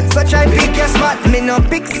 Family plot, so try pick your spot. Me no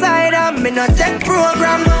pick side and me no take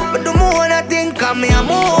program. But the more I think of me, I'm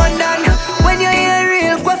more done. When you hear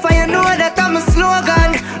real quaff, you know that I'm a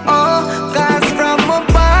slogan. Oh, cause from my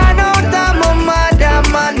barn out of my mother,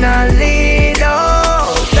 man a leader.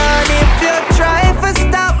 And if you try to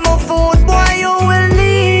stop my food, boy, you will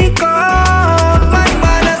leak out. Man,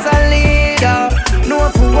 man as a leader, no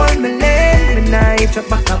for one million. Me nah hit your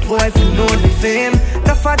back a boy if you know the fame.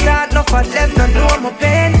 No for that, no for them, no know my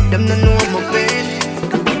pain. Them no know my pain.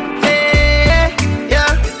 Hey,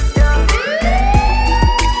 yeah.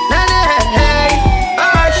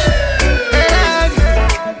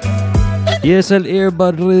 Y es el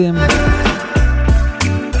Earbud Rhythm.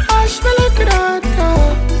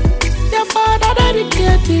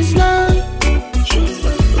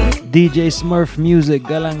 DJ Smurf Music,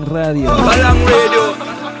 Galang Radio. Galang Radio.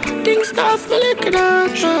 Things stuff me looking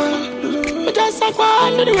at, but just like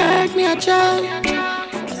one to the work me a child.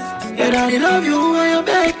 Yeah, daddy love you and you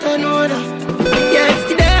better know that.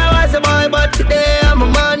 Yesterday I was a boy, but today I'm a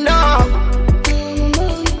man now.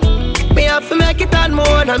 Me have to make it on more,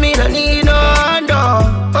 I mean I need no hand.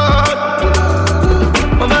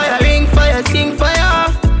 Mama, I ring fire, sing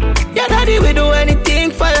fire. Yeah, daddy we do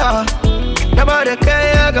anything for ya. Nobody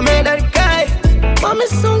care, I can make that guy. Mommy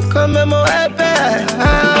soon come and more happy.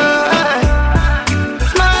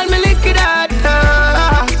 Smile me lick it out.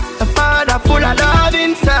 The father full of love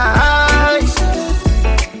inside.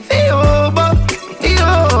 Feel but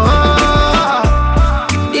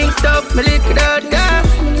think stuff me lick it out.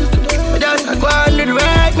 Just like one did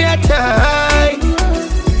work me a time.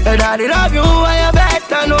 Your daddy love you and you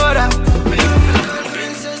better know that.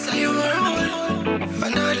 Princess, are you around?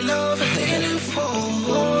 And I love you till you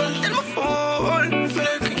fall. Till you fall.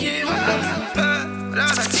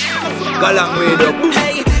 Galang Radio.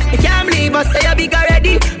 Hey, I can't believe I say I big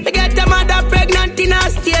already. Me get a mother pregnant in a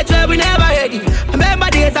stage where we never ready. I remember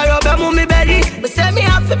days I rub her me belly. Me say me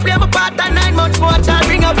have to play my part and 9 months more child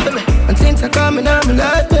bring up for me. And since I come in my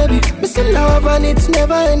life, baby, me still love and it's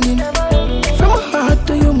never ending. From my heart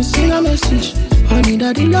to you, me sing a message. Honey,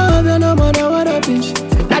 daddy love you no matter what happens.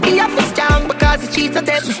 Daddy have to strong because the cheats are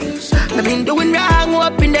dead me. Me been doing wrong,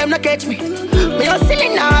 hoping them not catch me. Me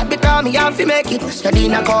hustling hard because me have to make it. Daddy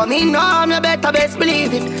not call me no, you better best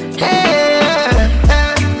believe it. Hey,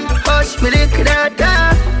 hush me lick that.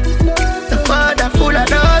 The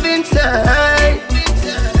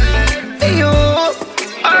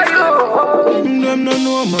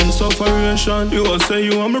separation. You will say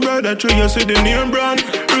you are my brother, true, you see the name brand.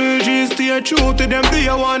 Real G's stay true to them day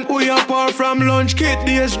one. We apart from lunch kit,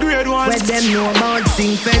 days grade one. What them know about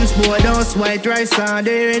sing fence, board house, white rice,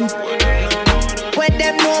 sardine. What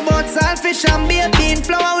them know about saltfish and bean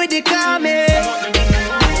flour with the carmine.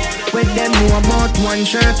 What them know about one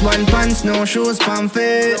shirt, one pants, no shoes,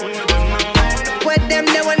 pamphlet. What them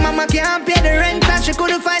know when mama can't pay the rent and she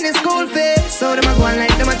couldn't find the school fee. So them a go on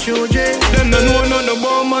like them a children. Them don't know nothing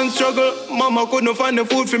about man struggle. Mama couldn't find the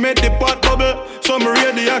food for make the pot bubble. So me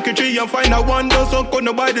raid the Yankee tree and find a one dozen.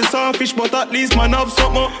 Couldn't buy the sawfish, but at least man have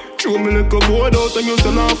something. True me little board house and used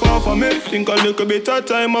to laugh off of me. Think a little bit of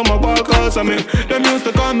time mama back house of me. Them used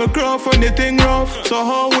to call me craft when the thing rough. So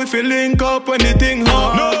how we feel link up when the thing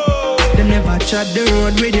hard? No! Them never chat the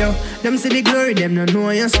road with you. Them see the glory, them don't know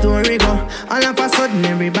your story go. All of a sudden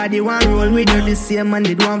everybody want roll with you. The same man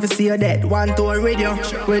did want to see you dead, want tour with you.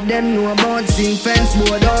 What them know about zinc fence,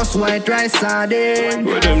 board house, white rice, sardine.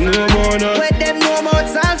 What them know about that? What them know about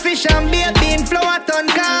saltfish and bean flour, ton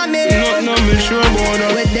carmine. No, me sure about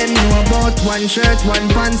that. What them know about one shirt, one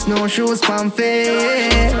pants, no shoes,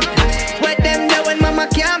 pamphlet. What them know when mama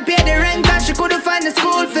can't pay the rent and she couldn't find the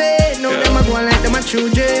school fee. No, them a go on like them a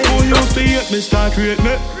children. Who used to hate me, start rate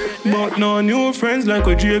me. But now new friends like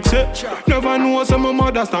a Jake said. Never know some my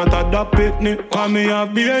mother start adopt pitney. Cause me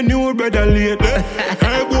have be a new brother lately.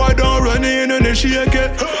 Hey boy don't run in and shake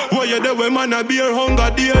it. Why you there when man a beer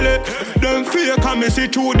hunger daily. Them fake and me see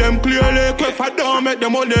through them clearly. Quick for down make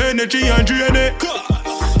them all the energy and drain it.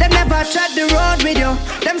 Them never chat the road with you.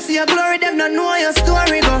 Them see your glory, them don't know your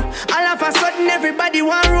story go. All of a sudden everybody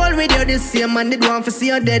want roll with you. This same man did want to see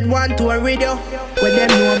your dead, want tour with you. What them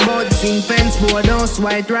know about zinc fence, board house,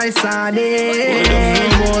 white rice, sardine.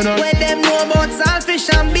 What them know about saltfish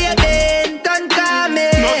and bean, ton carmine.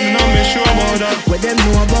 Nothing on me sure about that. What them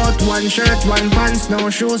know about one shirt, one pants, no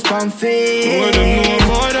shoes, pamphlet. What them know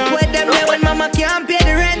about that. What them know when mama can't pay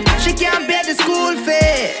the rent, she can't pay the school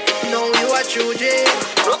fee. No, you are true, J.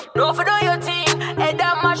 No for do your thing, head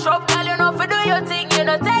down mash up, girl. You know for do your thing, you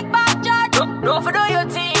know take back charge. No for do your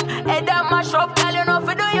thing, head down mash up, girl. You know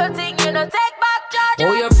for do your thing, you know take back charge.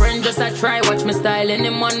 Oh, your friend just a try, watch me style, and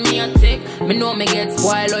them on me a tick. Me know me get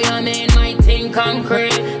spoiled, oh you mean my thing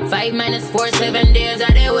concrete. 5 minutes 4, 7 days of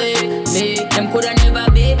the week. Me, them coulda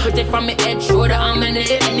never be pretty from me head, shoulder, arm, and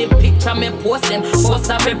the any picture me post them.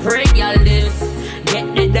 Post up a pray, y'all this.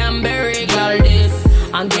 Get the damn berry, y'all this.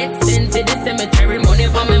 And get sent to the cemetery. Money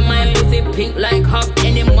for me mind, pussy pink like hop.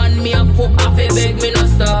 Any man me a fuck off, he beg me no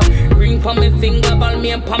stop. Ring for me finger, ball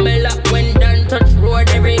me and Pamela. When done touch road,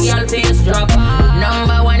 every girl face drop.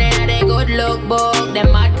 Number 1 in the good look book.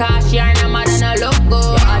 Them mad cash here, no more than a look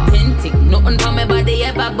good. Authentic, nothing for me body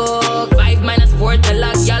ever book. 5 minus 4 till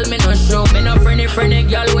a girl me no show. Me no friendly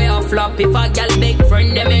girl way a flop. If a girl big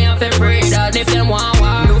friend, them me have a afraid that. If them want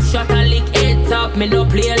war, no shot a lick it up. Me no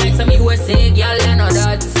play like some USA girl, you know that.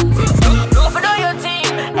 No for do your thing,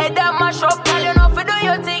 head down mash up, girl. You know for do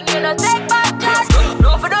your thing, you know take back charge.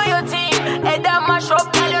 No for do your thing, head down mash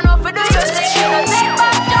up, girl. You know for do your thing, you know take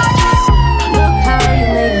back charge. Look how you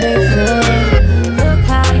make me feel. Look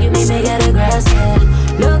how you make me get aggressive.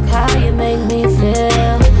 Look how you make me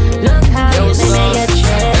feel. Look how you make me get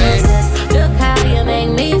chances. Look how you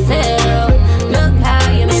make me feel. Look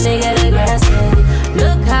how you make me get aggressive.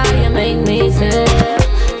 Look how you make me feel.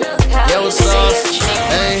 Yo, sauce,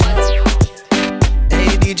 hey,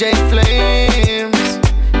 hey, DJ Flames.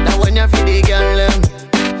 Now when you feel the girl,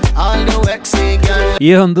 all the waxy girl.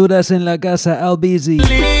 Y Honduras en la casa, Albizi.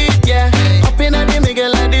 Yeah, up in the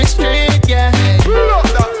middle of the street, yeah.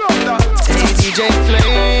 Hey, DJ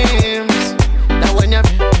Flames. Now when you,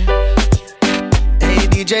 hey,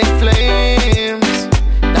 DJ Flames.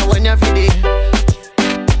 Now when you feel the,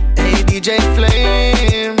 hey, DJ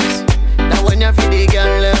Flames. Now when you feel the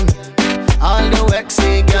girl, all the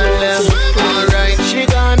waxy girl, alright. She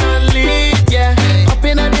gonna leave, yeah. Up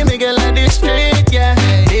in the middle of the street, yeah.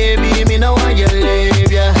 Baby, me know why you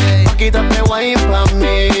leave, yeah. Pack it up and wine for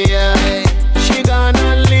me, yeah. She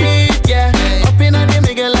gonna leave, yeah. Up in the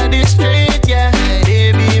middle of the street, yeah.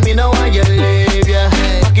 Baby, me know why you leave, yeah.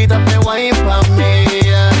 Pack it up and wine for me,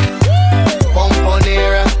 yeah.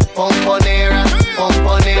 Pomponera, pomponera,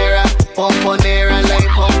 pomponera, pomponera, like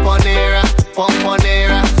pomponera,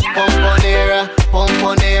 pomponera, pomponera,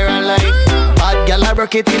 pomponera, like. Bad gal I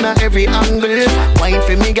work it in a every angle. Wine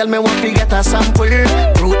for me gal, me want to get a sample.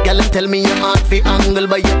 Rude gal and tell me your heart fi angle,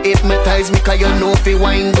 but you hypnotize me 'cause you know fi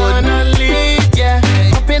wine good. Gonna leave, yeah.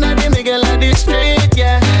 Up in the middle of the street,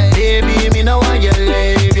 yeah. Baby, me know why you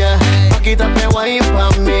leave, yeah. Pack it up and wine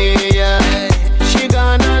for me, yeah. She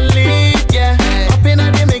gonna leave, yeah. Up in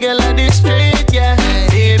the middle of the street, yeah.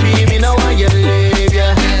 Baby, me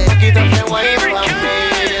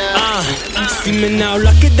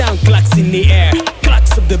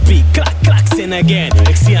Klaks op de beat, klaks in again.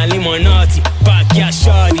 Ik zie alleen maar naughty, pak ja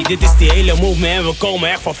shawty. Dit is die hele movement en we komen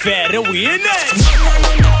echt van ver. En we in it.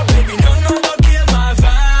 No, baby, no, don't kill my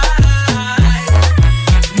vibe.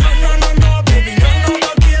 No, baby, no,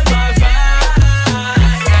 don't kill my vibe.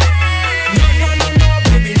 No,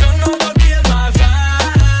 baby, no, don't kill my vibe.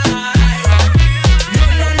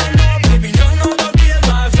 No, baby, no, don't kill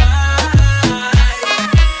my vibe.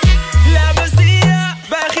 Laat me zien je,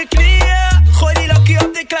 buig je knieën. Gooi die lokkie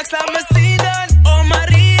op de klaks, laat me zien dan. Oh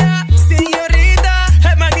Maria, señorita.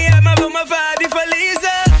 Het maakt niet uit, maar wil mijn vibe niet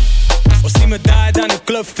verliezen. Of zie me daar dan een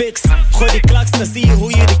club fix. Gooi die klaks, dan zie je hoe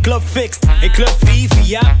je die club fixt. In club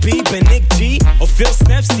VIP ben ik G. Of veel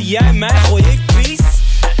snaps zie jij mij, gooi ik peace.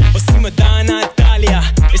 Of zie me daar naar Italia.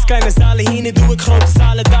 Is kleine zalen hier, nu doe ik grote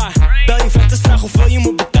zalen daar. Bel je vetters, vraag hoeveel je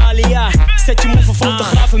moet betalen, ja. Zet je move voor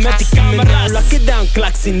fotografen met die camera's. Lock it down,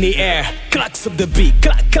 klaks in the air. Klaks op de beat,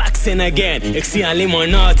 klaks in again. Ik zie alleen maar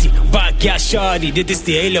naughty, bak ja shawty. Dit is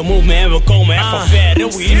die hele movement en we komen echt van ver. En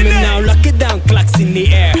we in it now, lock it down, klaks in the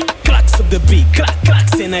air. Klaks op de beat,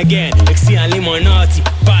 klaks in again. Ik zie alleen maar naughty,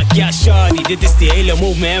 bak ja shawty. Dit is die hele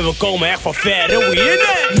movement en we komen echt van ver. En we in it.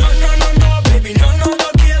 No, baby, no,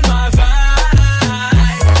 don't kill my vibe.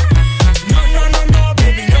 No,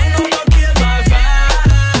 baby, no, don't kill my vibe.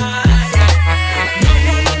 No,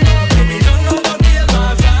 baby, no, don't kill my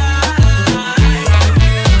vibe.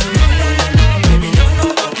 No, baby, no,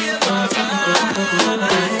 don't kill my vibe.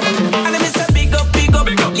 And I'm a big up,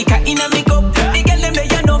 liquor in a make up. The girl them they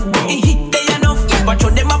enough, it hit they enough. Watch how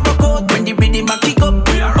them a broke out when the rhythm a kick up.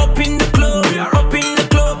 Up in the club, up in the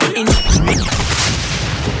club.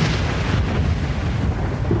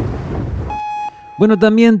 Bueno,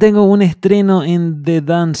 también tengo un estreno en The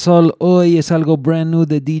Dancehall hoy. Es algo brand new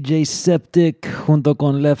de DJ Septic junto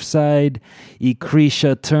con Left Side y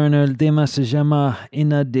Krisha Turner. El tema se llama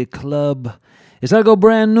Inna the Club. Es algo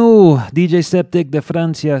brand new. DJ Septic de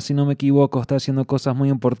Francia, si no me equivoco, está haciendo cosas muy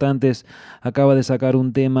importantes. Acaba de sacar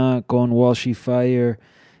un tema con Walshy Fire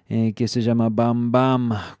que se llama Bam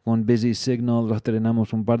Bam con Busy Signal. Lo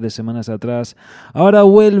estrenamos un par de semanas atrás. Ahora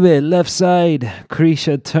vuelve Left Side,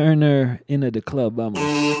 Krisha Turner, in the club. Vamos.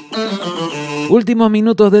 Últimos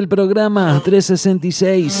minutos del programa,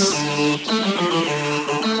 3:66.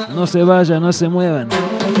 No se vayan, no se muevan.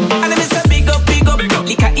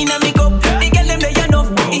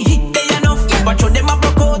 Watch how them a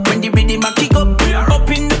broke out when the rhythm a kick up.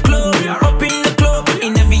 Up in the club,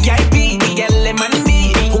 in the VIP, the girl them and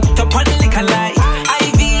me. Hooked up on liquor like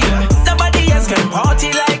IV. Nobody else can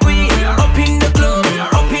party like we. Up in the club,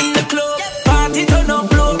 party turn up,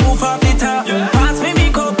 blow roof off the top. Pass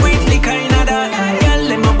me cup with liquor in a that. Girl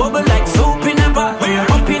them a bubble like soup in a pot.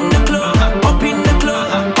 Up in the club, up in the club,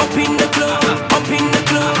 up in the club, up in the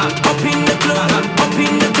club, up in the club, up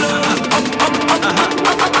in the club,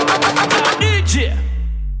 DJ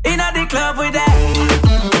inna the club with that.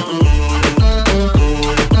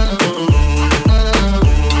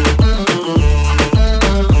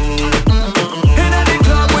 Inna the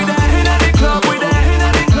club with that. Inna the club with that.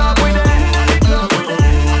 Inna the club with that. Inna the club with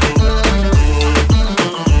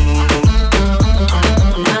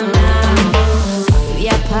We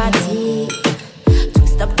a party,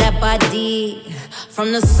 twist up that body.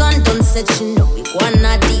 From the sun don't set, you know we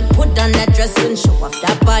wanna deep. Put on that dress and show off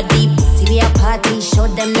that body. See we a party, show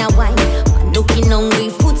them that wine. Man looking hungry,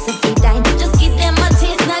 food so we dine. Just give them a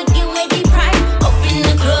taste, not give away the prime. Up in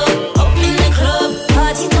the club,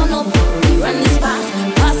 party turn up, we run the spot.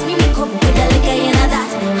 Pass me cup with a liquor in a that.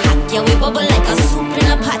 Hack yeah, we bubble like a soup in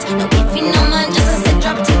a pot. No giving no man, just a set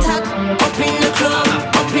drop to talk. Up in the club,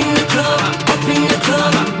 up in the club, up in the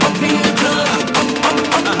club, up in the club.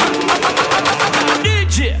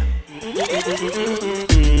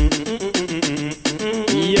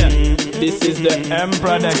 Yeah, this is the M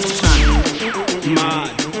production. Man,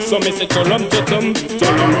 so me say tulum tutum,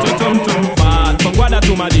 bad. From Guada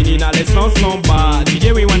to Madinina, les sons sont bad.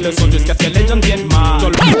 DJ we want le son jusqu'à ce que les gens viennent mad.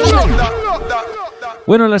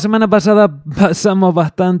 Bueno, la semana pasada pasamos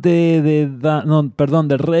bastante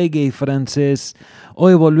de reggae francés.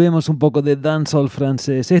 Hoy volvemos un poco de dancehall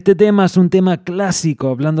francés. Este tema es un tema clásico,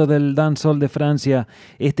 hablando del dancehall de Francia.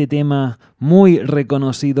 Este tema muy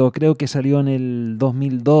reconocido, creo que salió en el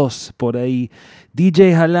 2002, por ahí.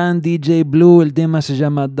 DJ Halan, DJ Blue, el tema se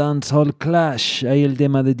llama Dancehall Clash. Ahí el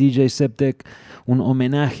tema de DJ Septic, un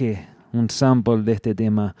homenaje, un sample de este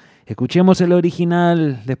tema. Escuchemos el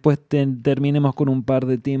original, después terminemos con un par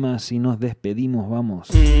de temas y nos despedimos, vamos.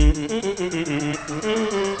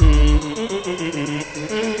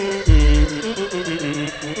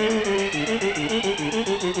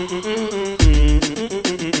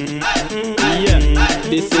 Yeah,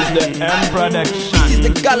 this is the M production. the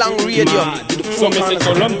Galang Radio. So me say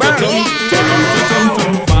tulum bad.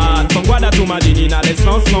 From Guada to Madinina, les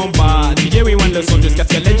sons sont bad. DJ we want le son jusqu'à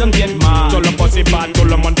ce que les gens viennent mad. Tout le poste est bad, tout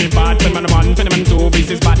le monde est bad. Phénomène 1, phénomène 2, this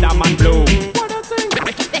is bad, that man blow.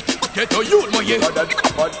 Get to you, my yeah.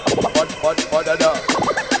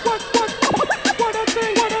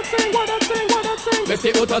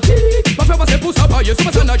 Restez authentique, pas faire passer pour ça pailler. C'est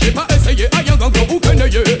pas ça, j'ai pas essayé. Aïe, un gang ou que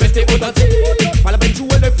n'ayez. Restez authentique, pas la peine de jouer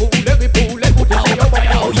les fous, les ripoux, les coups.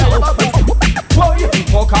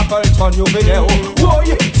 Mon couple turn your video.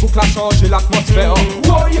 Woy, souk la change l'atmosphère.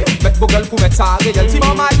 Woy, mettre Google pour mettre ça réel. Si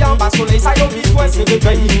maman y en bas soleil, ça y a besoin c'est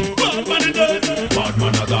réveillé. Bad man a that. Bad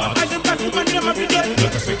man a that.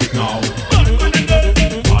 Let us make it now. Bad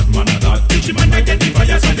man a that. Teach man to get the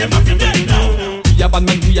fire so them have to get now. Ya bad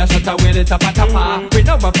man we a shut away the tapa tapa. We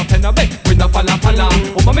no rap up in a bed, we no falla falla.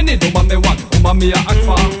 Oma me need, oma me want, oma me a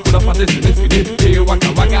akfa. Put up a this in this video, hey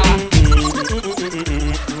waka waka.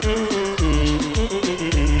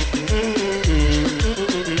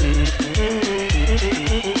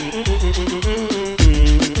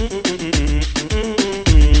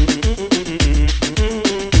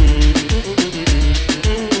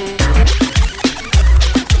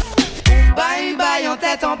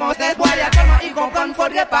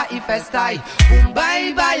 Faudrait pas y faire style. Boom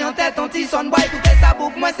bye bye en tête, on tisse son boy. Écoutez sa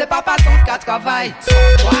boucle, moi c'est pas son 4 travail. Son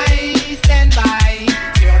boy stand by.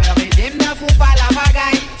 Sur le régime, ne fous pas la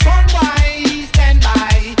bagaille. Son boy stand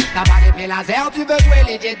by. T'as pas d'épée laser, tu veux jouer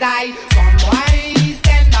les Jedi. Son boy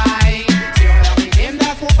stand by. Sur le régime,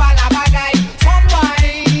 ne fous pas la bagaille. Son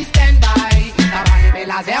boy stand by. T'as pas d'épée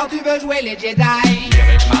laser, tu veux jouer les Jedi.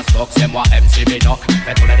 Lyric Mastock, c'est moi MC Binoc.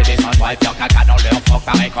 Fais tourner des dessins, drive, faire caca dans leur froc.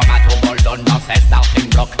 Pareil comme un tour Boldon dans ses starting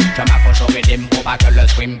blocks. Je m'accroche au rythme pour pas que le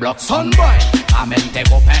swing bloque. Sonboy, ramène tes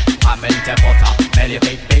copains, ramène tes potas. Mets les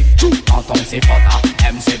big big, quand on s'y fota.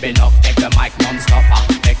 MC Binoc, take the mic non-stopper.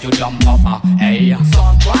 Make you jump up, hey.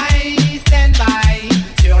 Sonboy, stand by.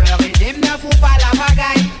 Sur le rythme, ne fous pas la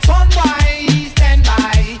bagaille. Sonboy, stand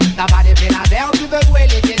by. T'as pas d'épée laser, tu veux jouer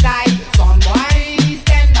les Jedi. Sonboy,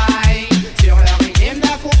 stand by. Sur le rythme,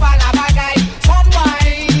 ne fous pas la bagaille.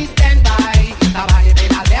 Sonboy, stand by. T'as pas d'épée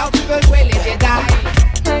laser, tu veux jouer les Jedi.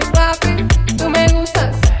 Hey papi, tú me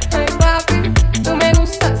gustas. Hey papi, tú me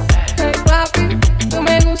gustas. Hey papi, tú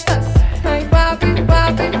me gustas. Hey papi,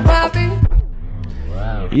 papi, papi.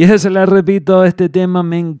 Y esa la repito, este tema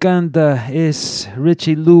me encanta. Es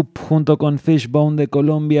Richie Loop junto con Fishbone de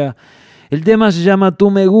Colombia. El tema se llama Tú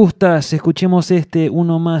me gustas. Escuchemos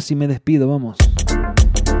uno más y me despido, vamos.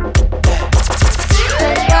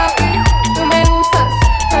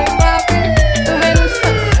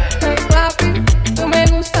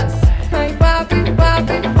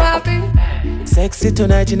 Sexy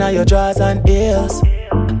tonight in your drawers and ears.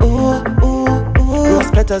 Ooh, ooh, ooh.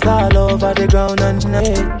 Rose petals all over the ground and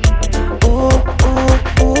neck. Ooh,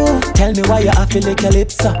 ooh, ooh. Tell me why you have to lick your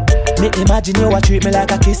lips up. Me imagine you a treat me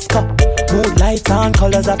like a kiss cup. Mood lights on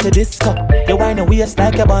colors of the disco. You wind your waist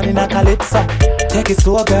like you're born in a calypso. Take it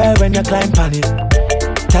slow, girl, when you climb on it.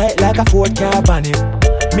 Tight like a Ford car bonnet.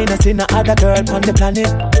 Me not see no other girl on the planet.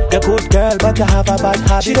 You're good girl, but you have a bad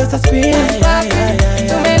habit. She does a scream.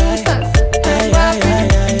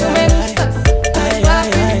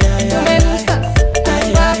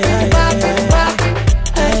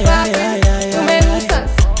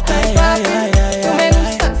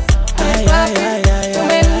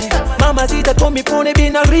 Mamacita told me pony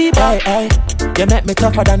been a reba. You make me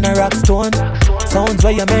tougher than a rock stone. Sounds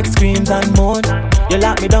where you make screams and moan. You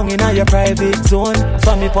lock me down in your private zone.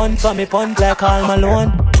 So me punt like All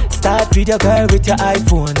Malone. Start video girl with your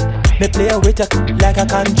iPhone. Me play with you like a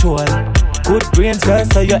control. Good brains girl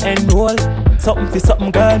so you enroll. Something for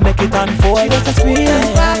something girl make it unfold. She does a scream.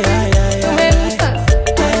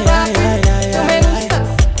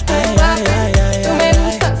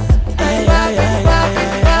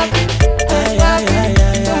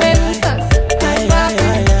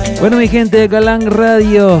 Bueno, mi gente de Galang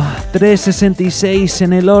Radio 366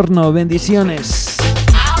 en el horno. Bendiciones.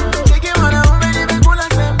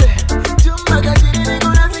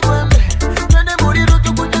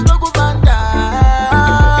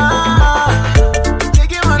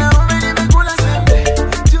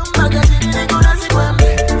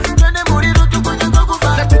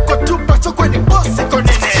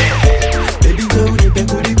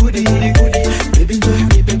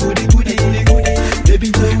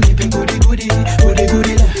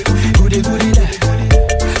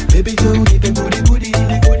 Baby, you need the booty.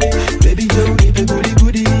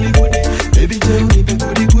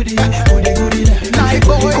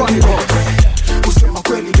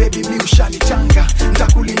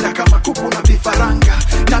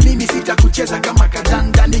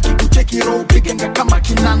 danda nikikucheki roho pigenga kama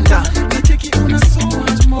kinanda nacheki una so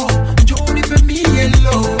much more njoo nipe mi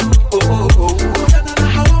yellow oh oh oh